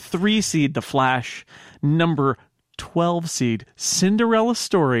against number 3 seed The Flash. Number 12 seed Cinderella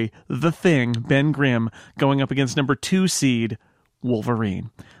Story, The Thing, Ben Grimm, going up against number 2 seed Wolverine.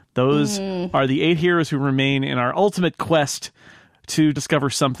 Those are the 8 heroes who remain in our ultimate quest to discover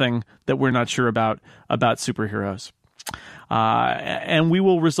something that we're not sure about superheroes. And we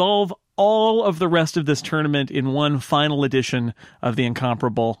will resolve all of the rest of this tournament in one final edition of the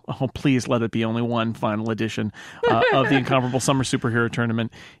Incomparable. Oh, please let it be only one final edition of the Incomparable Summer Superhero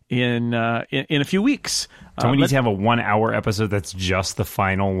Tournament in a few weeks. So we need to have a 1-hour episode that's just the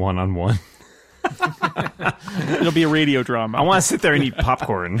final one-on-one. It'll be a radio drama. I want to sit there and eat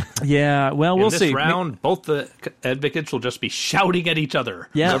popcorn. Yeah, well, we'll see. In this round, both the advocates will just be shouting at our other.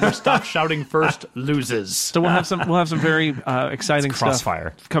 Yeah. Whoever stops shouting first loses. So we'll have some very exciting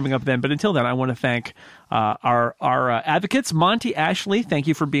crossfire stuff coming up then. But until then, I want to thank our advocates. Monty, Ashley, thank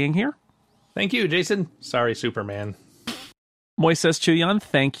you for being here. Thank you, Jason. Sorry, Superman. Moises Chuyan,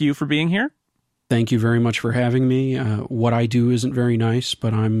 thank you for being here. Thank you very much for having me. What I do isn't very nice,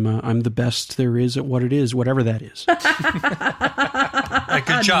 but I'm the best there is at what it is, whatever that is.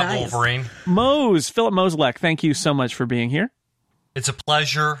 Good job, nice. Wolverine. Philip Moselek, thank you so much for being here. It's a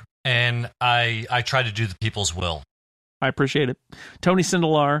pleasure, and I try to do the people's will. I appreciate it. Tony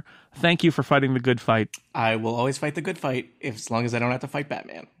Sindelar, thank you for fighting the good fight. I will always fight the good fight, as long as I don't have to fight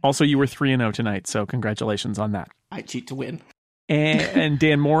Batman. Also, you were 3-0 tonight, so congratulations on that. I cheat to win. And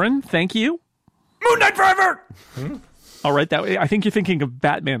Dan Morin, thank you. Moon Knight Forever! All right, I think you're thinking of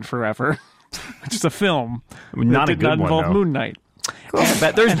Batman Forever, which is a film not that a did good not involve one, Moon Knight.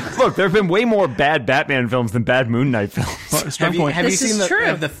 There have been way more bad Batman films than bad Moon Knight films. Have you seen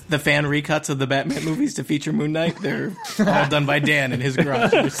the fan recuts of the Batman movies to feature Moon Knight? They're all done by Dan in his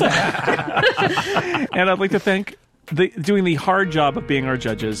garage. And I'd like to thank doing the hard job of being our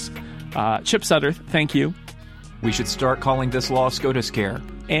judges. Chip Sutter, thank you. We should start calling this law SCOTUS care.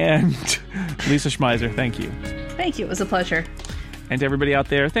 And Lisa Schmeiser, thank you. Thank you. It was a pleasure. And to everybody out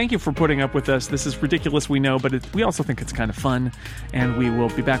there, thank you for putting up with us. This is ridiculous, we know, but we also think it's kind of fun. And we will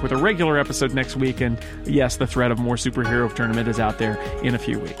be back with a regular episode next week. And yes, the threat of more superhero tournament is out there in a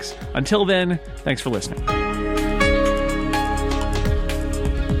few weeks. Until then, thanks for listening.